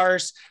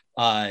Stars.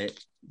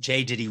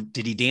 Jay, did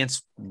he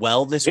dance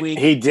well this week?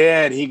 He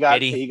did. He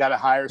got a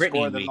higher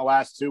score than the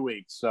last 2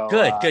 weeks. So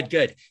good.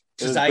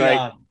 Because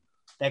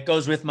that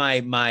goes with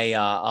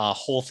my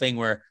whole thing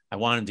where I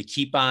want him to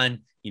keep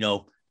on,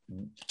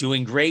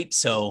 doing great.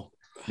 So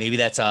maybe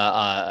that's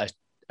a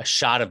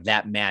shot of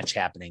that match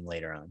happening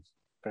later on.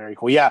 Very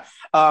cool. Yeah.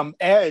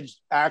 Edge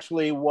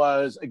actually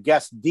was a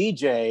guest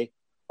DJ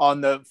on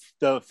the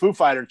Foo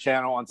Fighter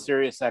channel on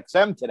Sirius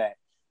XM today.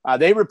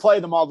 They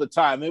replay them all the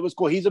time. It was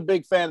cool. He's a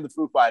big fan of the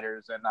Foo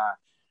Fighters, and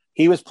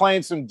he was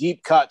playing some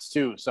deep cuts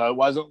too. So it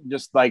wasn't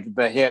just like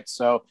the hits.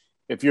 So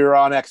if you're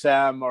on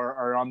XM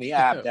or on the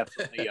app,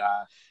 definitely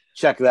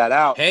check that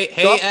out. Hey,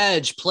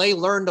 Edge, play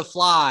Learn to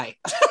Fly.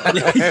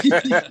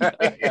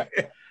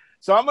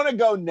 So I'm going to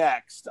go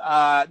next.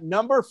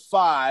 Number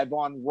 5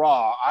 on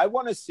Raw. I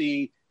want to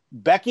see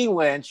Becky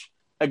Lynch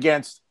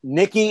against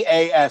Nikki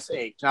ASH.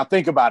 Now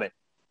think about it.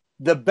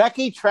 The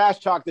Becky trash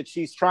talk that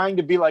she's trying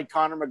to be like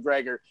Conor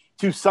McGregor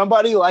to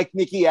somebody like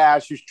Nikki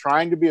Ash, who's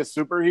trying to be a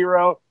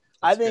superhero.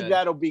 I think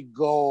that'll be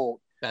gold.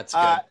 That's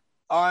good.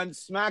 On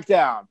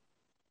SmackDown,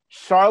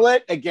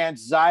 Charlotte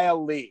against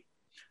Xia Li.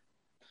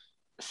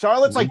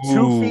 Charlotte's like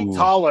 2 feet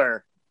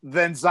taller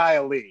than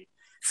Xia Li.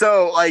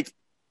 So like,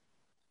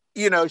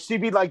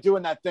 she'd be like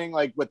doing that thing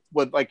like with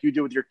like you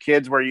do with your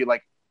kids where you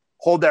like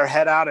hold their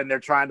head out and they're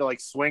trying to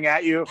like swing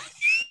at you.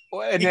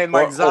 And then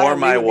like or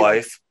my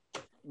wife.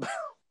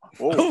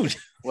 Oh,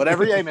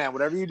 whatever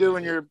you do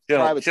in your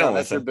private time,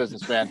 that's your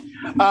business, man.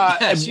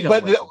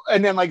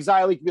 And then like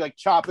Xia Li could be like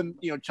chopping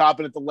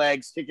at the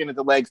legs, kicking at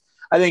the legs.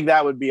 I think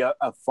that would be a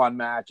fun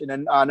match. And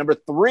then number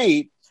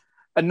 3,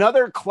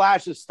 another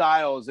clash of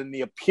styles in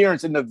the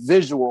appearance and the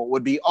visual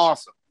would be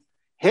awesome.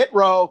 Hit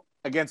Row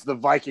against the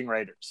Viking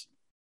Raiders.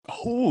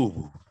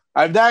 Oh,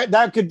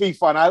 that could be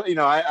fun.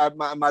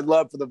 My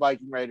love for the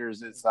Viking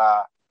Raiders is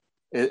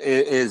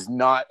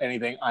not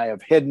anything I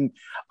have hidden.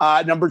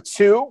 Number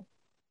 2.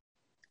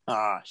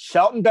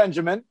 Shelton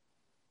Benjamin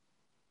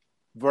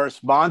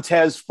versus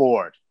Montez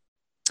Ford.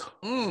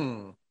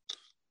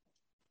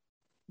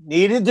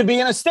 Needed to be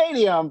in a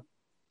stadium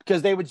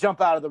because they would jump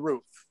out of the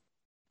roof.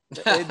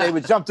 They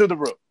would jump through the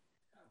roof.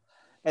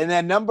 And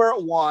then number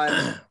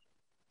 1,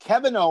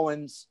 Kevin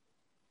Owens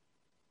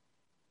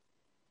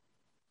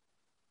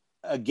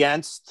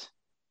against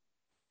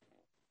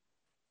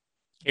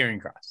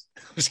Karrion Kross.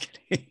 I was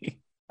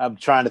kidding. I'm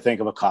trying to think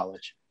of a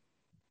college.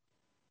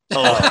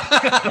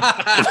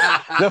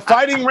 The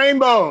Fighting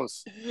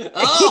Rainbows.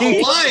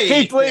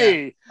 Keith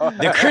Lee.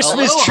 The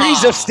Christmas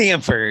trees of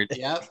Stanford.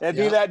 Yep. It'd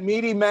be that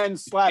meaty men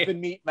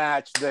slapping meat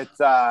match that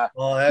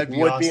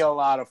would be a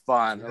lot of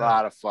fun. Yeah. A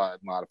lot of fun.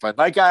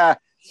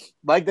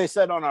 Like they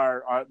said on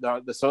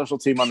the social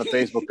team on the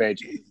Facebook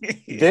page,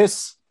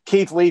 this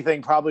Keith Lee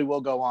thing probably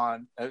will go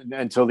on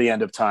until the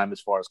end of time as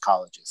far as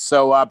colleges.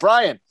 So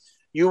Brian,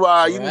 you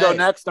can go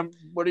next.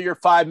 What are your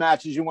 5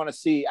 matches you want to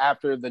see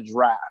after the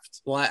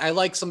draft? Well, I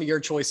like some of your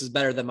choices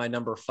better than my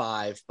number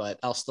 5, but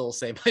I'll still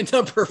say my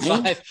number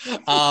 5.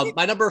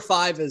 My number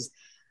 5 is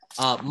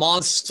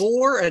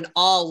Mansoor and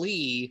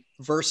Ali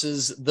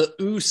versus the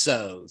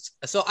Usos.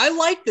 So I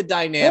like the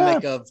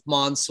dynamic of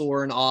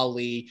Mansoor and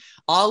Ali.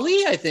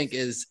 Ali, I think,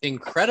 is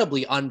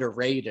incredibly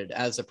underrated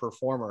as a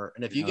performer.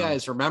 And if you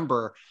guys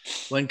remember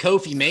when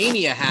Kofi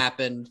Mania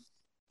happened,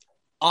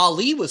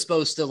 Ali was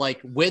supposed to like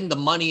win the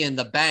Money in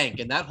the Bank,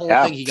 and that whole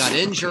thing, he got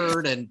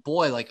injured, and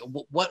boy, like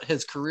what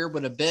his career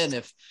would have been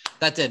if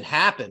that didn't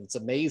happen. It's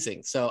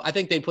amazing. So I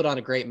think they put on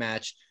a great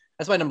match.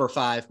 That's my number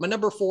 5. My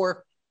number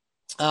 4,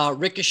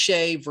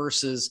 Ricochet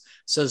versus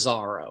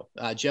Cesaro.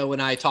 Joe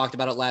and I talked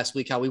about it last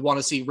week, how we want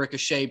to see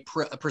Ricochet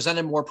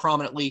presented more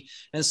prominently,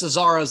 and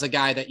Cesaro is a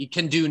guy that you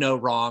can do no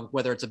wrong,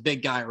 whether it's a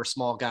big guy or a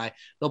small guy.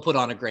 They'll put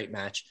on a great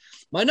match.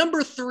 My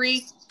number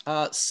 3,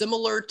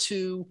 similar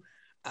to,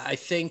 I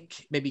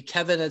think maybe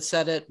Kevin had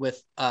said it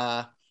with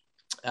AJ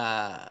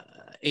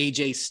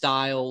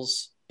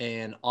Styles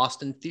and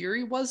Austin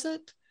Theory, was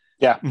it?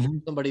 Yeah.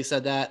 Somebody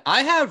said that.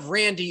 I have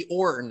Randy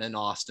Orton and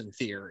Austin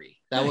Theory.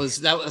 That was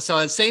so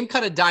the same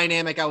kind of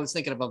dynamic. I was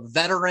thinking of a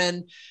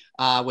veteran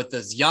with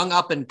this young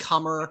up and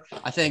comer.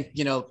 I think,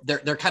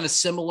 they're kind of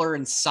similar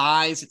in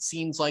size. It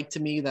seems like to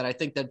me that I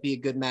think that'd be a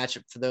good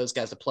matchup for those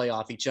guys to play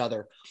off each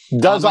other.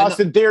 Does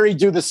Austin Theory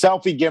do the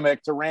selfie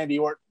gimmick to Randy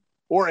Orton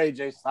or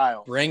AJ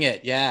Styles? Bring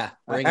it. Yeah.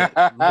 Bring it.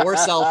 More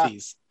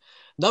selfies.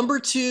 Number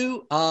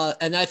 2,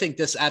 and I think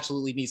this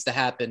absolutely needs to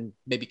happen,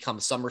 maybe come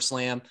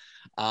SummerSlam,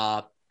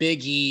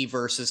 Big E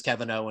versus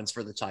Kevin Owens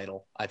for the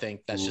title. I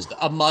think that's just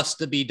a must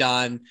to be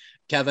done.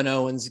 Kevin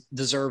Owens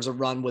deserves a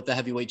run with the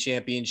heavyweight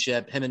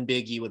championship. Him and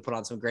Big E would put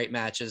on some great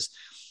matches.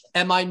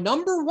 And my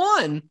number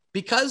 1,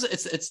 because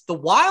it's the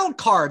wild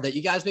card that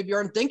you guys maybe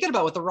aren't thinking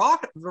about with the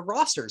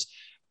rosters,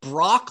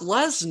 Brock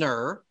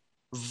Lesnar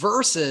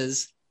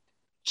versus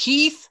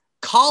Keith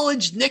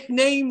college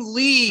nickname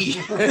Lee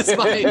is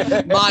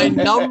my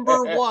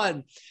number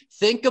one.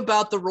 Think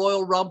about the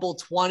Royal Rumble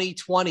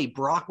 2020.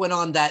 Brock went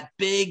on that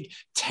big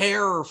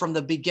terror from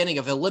the beginning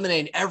of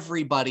eliminating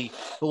everybody.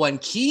 But when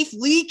Keith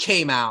Lee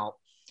came out,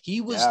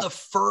 he was the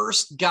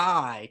first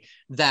guy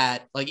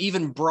that, like,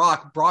 even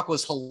Brock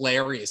was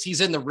hilarious. He's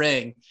in the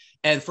ring.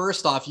 And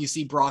first off, you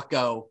see Brock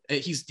go,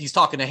 he's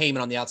talking to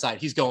Heyman on the outside.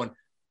 He's going,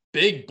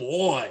 big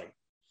boy.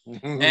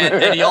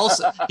 and he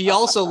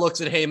also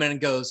looks at Heyman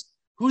and goes,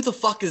 who the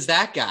fuck is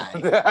that guy?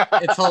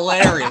 It's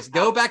hilarious.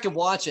 Go back and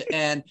watch it.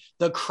 And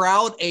the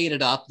crowd ate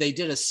it up. They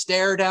did a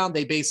stare down.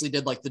 They basically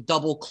did like the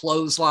double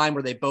clothesline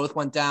where they both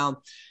went down.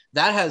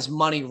 That has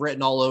money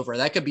written all over.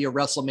 That could be a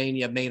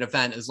WrestleMania main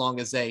event as long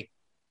as they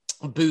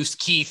boost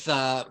Keith,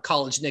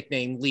 college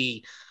nickname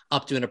Lee,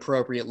 up to an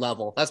appropriate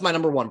level. That's my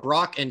number one,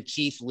 Brock and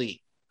Keith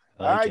Lee.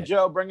 All right,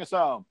 Joe, bring us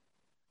home.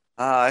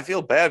 I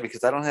feel bad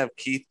because I don't have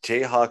Keith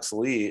Jayhawks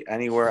Lee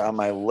anywhere on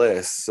my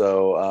list.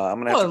 So I'm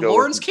going to have to go.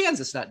 Lawrence,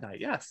 Kansas that night.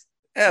 Yes.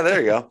 Yeah,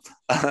 there you go.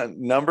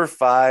 Number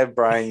 5,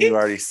 Brian, you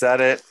already said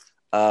it.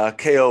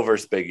 KO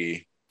versus Big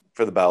E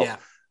for the belt. Yeah.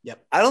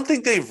 Yep. I don't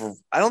think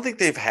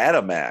they've had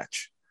a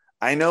match.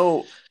 I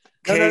know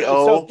KO.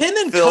 So him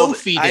and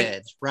Kofi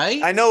did,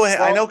 right? I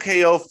know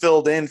KO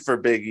filled in for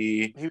Big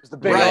E. He was the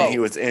Big O. O. He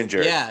was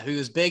injured. Yeah, he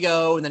was Big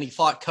O, and then he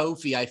fought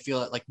Kofi, I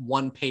feel, at like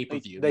one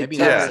pay-per-view. Maybe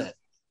that was it.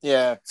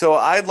 Yeah. So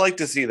I'd like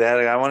to see that.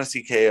 I want to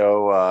see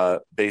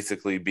KO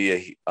basically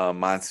be a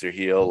monster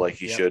heel like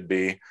he should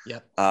be.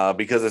 Yep.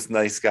 Because this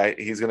nice guy,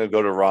 he's going to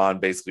go to Raw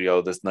and basically,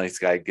 this nice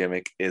guy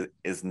gimmick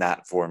is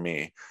not for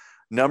me.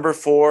 Number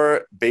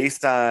 4,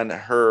 based on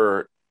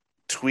her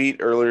tweet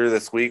earlier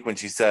this week when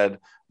she said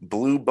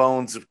blue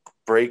bones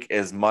break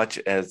as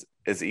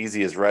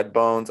easy as red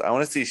bones, I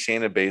want to see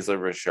Shayna Baszler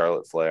versus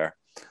Charlotte Flair.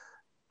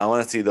 I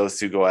want to see those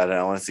two go at it.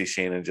 I want to see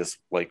Shayna just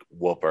like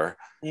whoop her.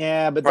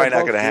 Yeah, but probably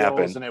not going to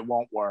happen, and it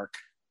won't work.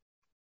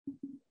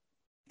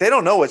 They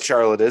don't know what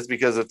Charlotte is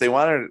because if they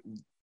wanted,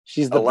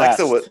 she's the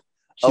Alexa best.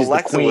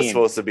 Alexa was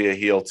supposed to be a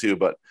heel too,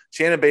 but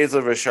Shayna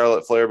Baszler versus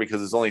Charlotte Flair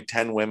because there's only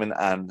 10 women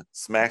on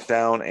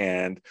SmackDown,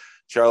 and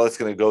Charlotte's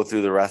going to go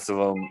through the rest of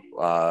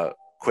them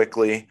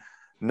quickly.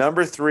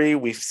 Number 3,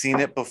 we've seen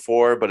it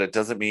before, but it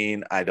doesn't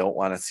mean I don't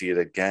want to see it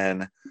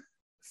again.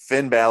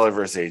 Finn Balor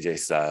versus AJ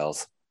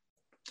Styles.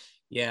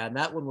 Yeah, and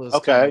that one was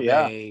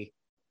okay.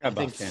 I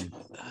think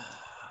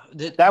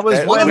that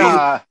was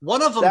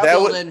one of them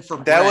filled in for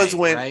Bray. That was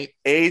when right?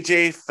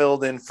 AJ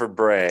filled in for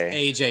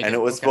Bray. And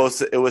it was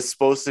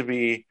supposed to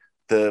be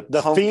the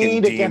Pumpkin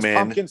Fiend Demon against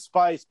Pumpkin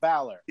Spice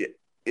Balor.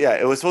 Yeah,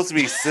 it was supposed to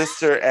be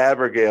Sister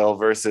Abigail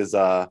versus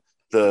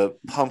the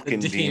Pumpkin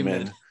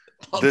Demon.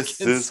 This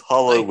is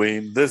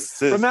Halloween.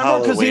 This is remember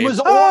Halloween. because he was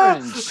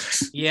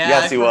orange. Yeah,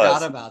 yes, I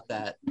forgot about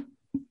that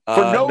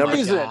for no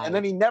reason, and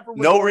then he never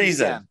was no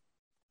reason. Again.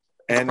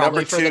 And probably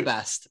number 2, for the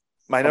best.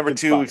 My number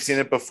 2, we've seen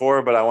it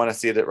before, but I want to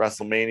see it at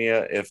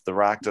WrestleMania if The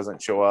Rock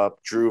doesn't show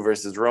up. Drew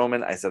versus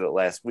Roman. I said it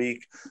last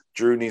week.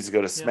 Drew needs to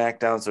go to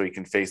SmackDown so he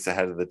can face the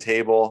head of the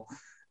table.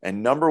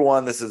 And number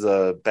 1, this is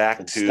a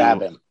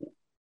stab him.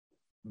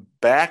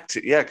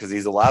 Because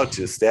he's allowed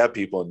to stab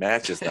people in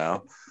matches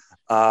now.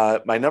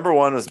 My number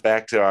 1 was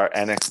back to our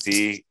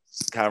NXT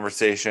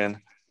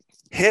conversation.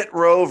 Hit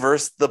Row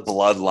versus the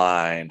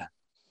Bloodline.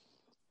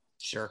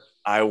 Sure.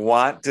 I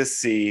want to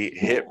see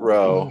Hit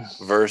Row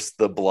versus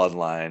the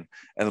Bloodline.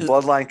 And the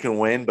Bloodline can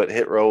win, but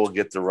Hit Row will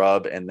get the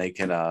rub and they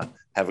can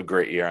have a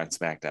great year on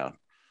SmackDown.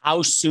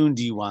 How soon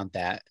do you want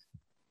that?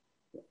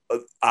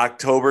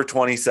 October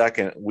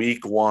 22nd,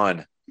 week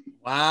 1.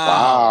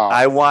 Wow.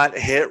 I want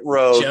Hit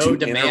Row Joe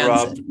to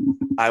interrupt.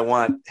 I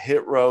want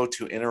Hit Row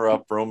to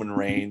interrupt Roman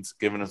Reigns,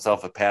 giving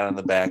himself a pat on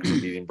the back for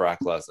beating Brock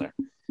Lesnar.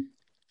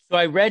 So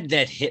I read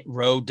that Hit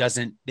Row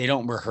they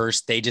don't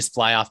rehearse. They just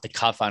fly off the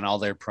cuff on all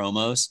their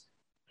promos.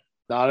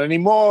 Not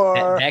anymore.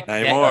 Not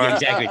anymore.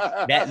 Exactly.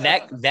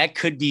 That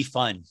could be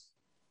fun.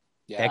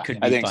 Yeah, that could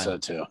be I think fun. so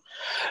too.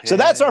 So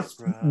that's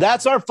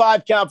our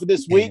 5 count for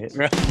this week.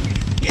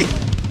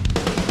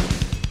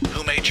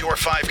 Who made your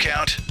 5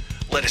 count?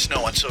 Let us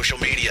know on social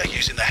media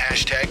using the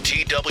hashtag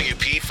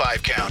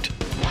TWP5count.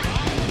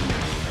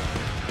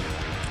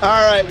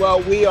 All right,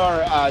 well, we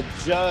are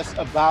just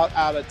about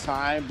out of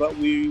time, but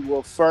we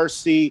will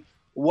first see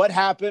what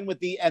happened with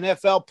the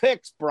NFL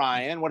picks,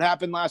 Brian. What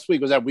happened last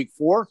week? Was that week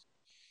 4?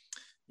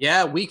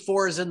 Yeah, week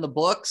 4 is in the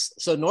books.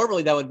 So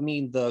normally that would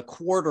mean the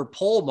quarter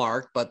poll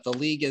mark, but the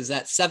league is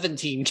at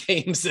 17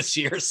 games this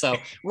year. So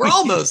we're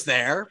almost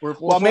there. We're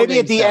maybe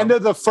at the end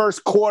of the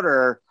first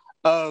quarter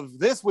of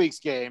this week's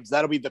games,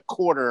 that'll be the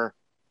quarter.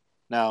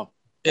 No.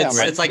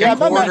 It's like a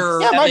quarter.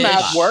 My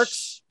math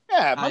works.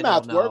 Yeah, my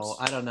math works.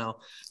 I don't know.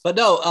 But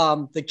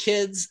no, the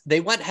kids, they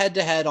went head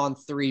to head on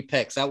 3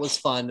 picks. That was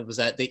fun. It was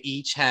that they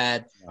each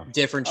had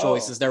different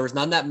choices. There was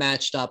none that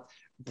matched up.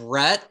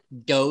 Brett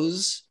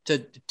goes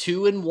to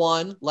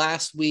 2-1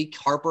 last week.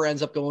 Harper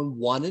ends up going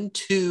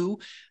 1-2.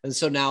 And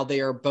so now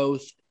they are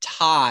both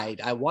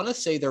tied. I want to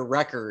say their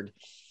record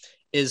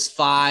is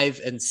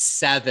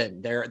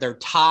 5-7. They're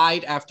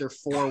tied after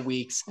 4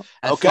 weeks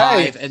at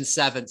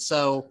 5-7.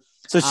 So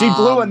So she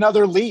blew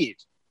another lead.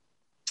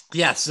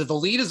 Yes, so the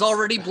lead is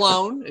already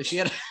blown. She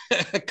had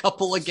a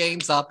couple of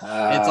games up.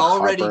 It's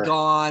already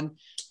gone.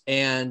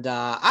 And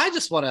I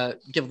just want to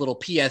give a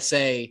little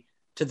PSA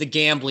to the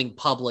gambling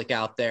public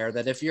out there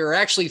that if you're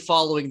actually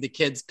following the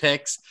kids'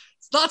 picks,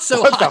 it's not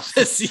so hot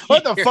this year.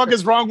 What the fuck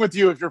is wrong with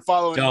you if you're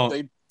following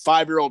the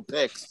 5-year-old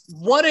picks?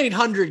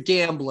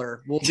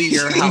 1-800-GAMBLER will be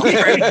your help.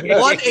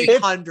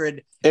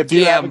 1-800 if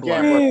you have a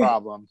gambler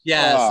problem.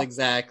 Yes,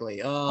 exactly.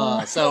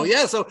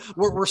 So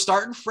we're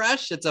starting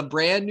fresh. It's a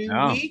brand new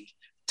week,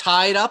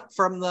 tied up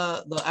from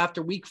the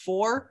after week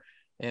 4,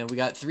 and we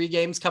got 3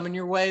 games coming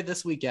your way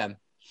this weekend.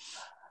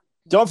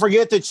 Don't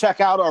forget to check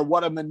out our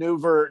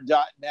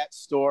whatamaneuver.net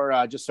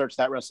store. Just search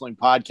That Wrestling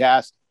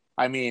Podcast.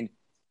 I mean,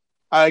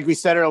 like we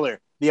said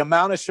earlier, the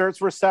amount of shirts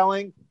we're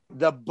selling,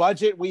 the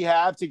budget we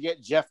have to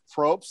get Jeff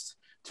Probst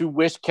to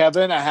wish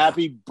Kevin a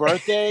happy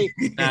birthday.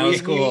 That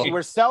was cool.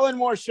 We're selling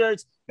more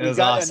shirts. We've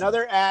got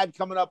another ad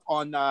coming up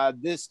on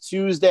this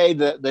Tuesday,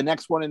 the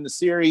next one in the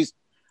series.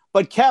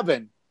 But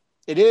Kevin,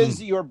 it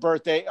is your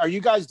birthday. Are you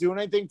guys doing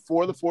anything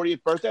for the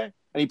 40th birthday?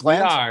 Any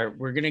plans?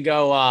 We're going to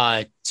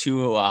go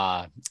to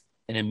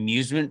an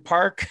amusement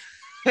park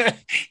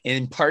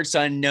in parts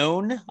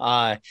unknown.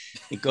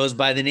 It goes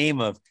by the name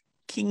of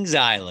Kings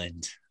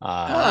Island.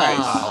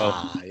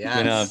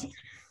 Yes.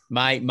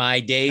 My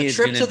day is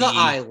trip gonna to be, the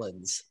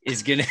islands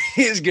is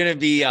gonna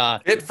be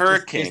fit for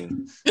a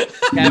king.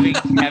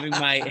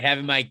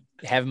 having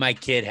my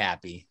kid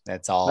happy.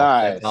 That's all.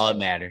 Nice. That's all that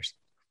matters.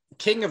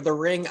 King of the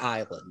Ring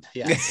Island.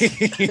 Yes.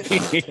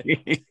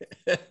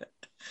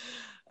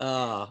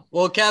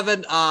 Well,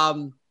 Kevin,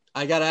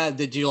 I gotta add,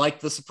 did you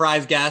like the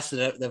surprise guest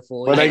that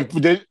fully?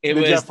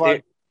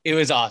 It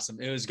was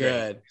awesome. It was great.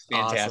 Good.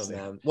 Fantastic. Awesome,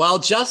 man. Well,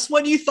 just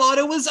when you thought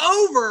it was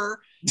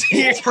over,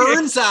 it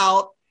turns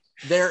out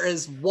there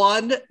is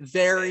one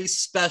very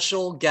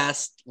special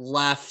guest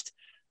left.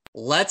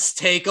 Let's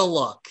take a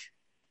look.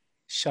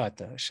 Shut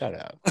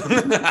up.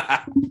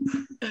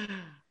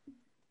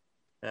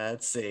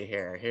 Let's see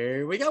here.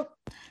 Here we go.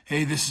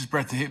 Hey, this is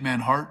Bret the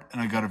Hitman Hart,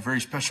 and I got a very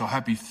special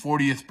happy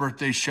 40th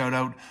birthday shout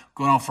out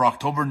going on for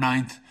October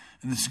 9th.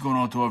 And this is going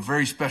out to a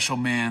very special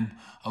man,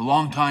 a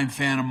longtime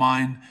fan of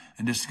mine,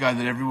 and just a guy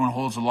that everyone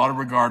holds a lot of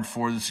regard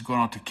for. This is going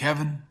out to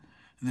Kevin.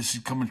 And this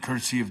is coming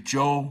courtesy of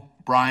Joe,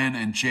 Brian,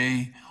 and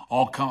Jay,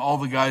 all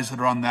the guys that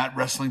are on That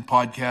Wrestling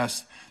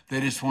Podcast.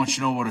 They just want you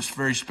to know what a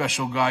very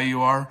special guy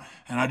you are.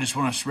 And I just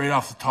want to straight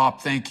off the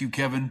top thank you,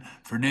 Kevin,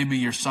 for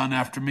naming your son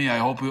after me. I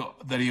hope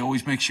that he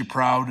always makes you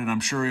proud, and I'm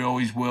sure he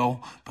always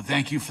will. But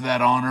thank you for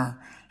that honor.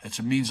 It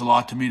means a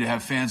lot to me to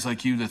have fans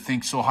like you that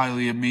think so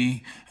highly of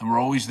me and were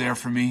always there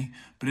for me.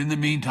 But in the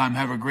meantime,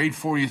 have a great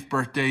 40th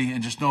birthday,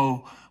 and just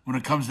know when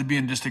it comes to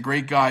being just a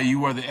great guy,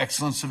 you are the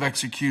excellence of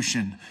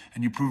execution.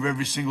 And you prove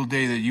every single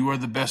day that you are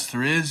the best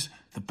there is,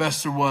 the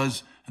best there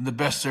was, and the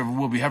best there ever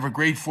will be. Have a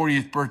great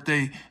 40th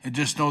birthday, and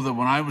just know that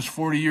when I was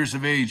 40 years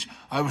of age,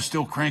 I was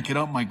still cranking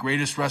out my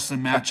greatest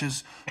wrestling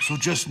matches. So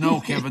just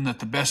know, Kevin, that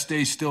the best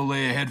days still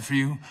lay ahead for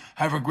you.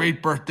 Have a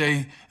great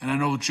birthday, and I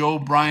know Joe,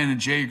 Brian, and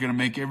Jay are going to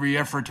make every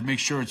effort to make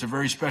sure it's a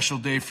very special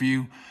day for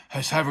you.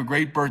 Have a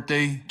great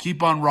birthday.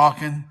 Keep on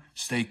rocking.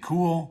 Stay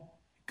cool.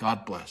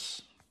 God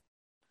bless.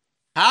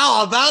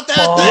 How about that?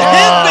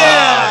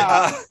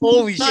 The Hitman!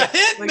 Holy the shit.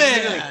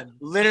 Hitman!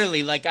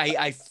 Literally,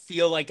 I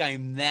feel like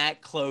I'm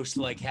that close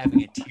to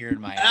having a tear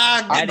in my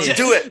eye.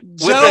 Do it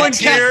with a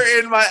tear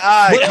in my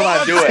eye. Come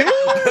on, do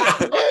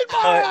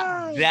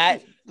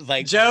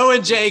it. Joe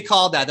and Jay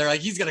called that. They're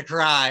like, he's gonna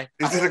cry.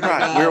 He's gonna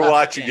cry. We were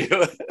watching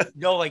you.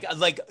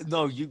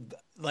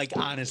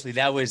 Honestly,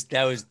 that was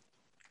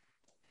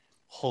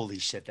holy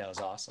shit. That was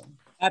awesome.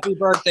 Happy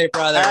birthday,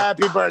 brother.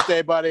 Happy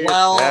birthday, buddy.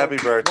 Happy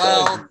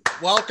birthday.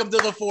 Welcome to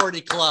the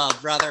 40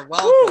 Club, brother.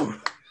 Welcome.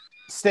 Woo.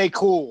 Stay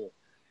cool.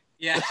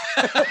 Yeah.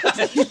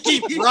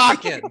 Keep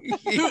rocking.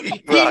 He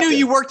knew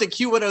you worked at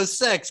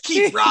Q106.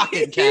 Keep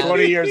rocking, Ken.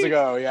 20 years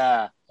ago,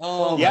 yeah.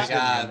 Oh my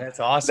God, that's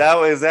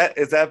awesome. Is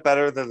that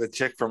better than the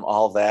chick from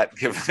All That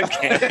giving a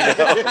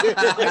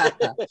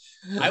cameo?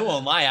 I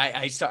won't lie.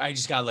 I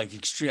just got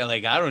extreme. I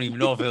don't even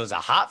know if it was a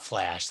hot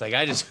flash.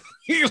 I just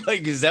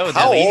is that what?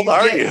 How old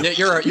are you?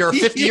 You're a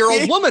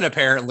 50-year-old woman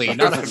apparently,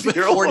 not a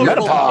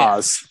 40-year-old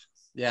pause.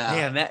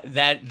 Yeah, man,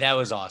 that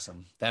was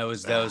awesome. That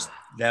was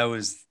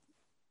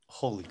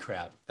holy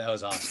crap. That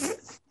was awesome.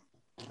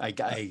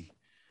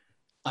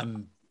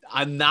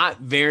 I'm not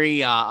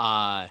very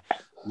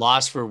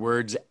lost for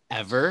words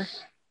ever,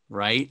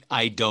 right?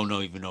 I don't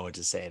even know what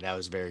to say. That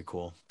was very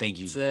cool. Thank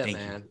you. That's it,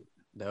 man.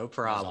 No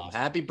problem. Awesome.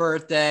 Happy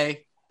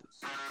birthday,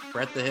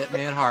 Bret the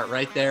Hitman Hart,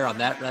 right there on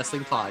That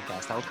Wrestling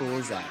Podcast. How cool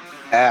is that?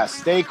 Yeah,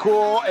 stay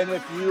cool. And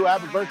if you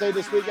have a birthday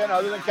this weekend,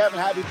 other than Kevin,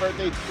 happy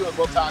birthday to you. And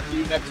we'll talk to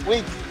you next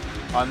week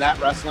on That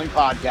Wrestling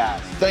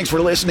Podcast. Thanks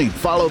for listening.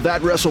 Follow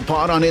That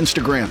WrestlePod on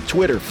Instagram,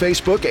 Twitter,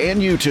 Facebook, and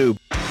YouTube.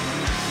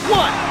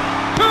 1,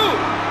 2,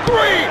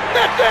 3.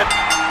 That's it.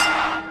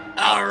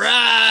 All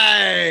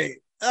right.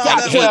 Oh,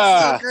 gotcha.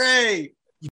 that was so great.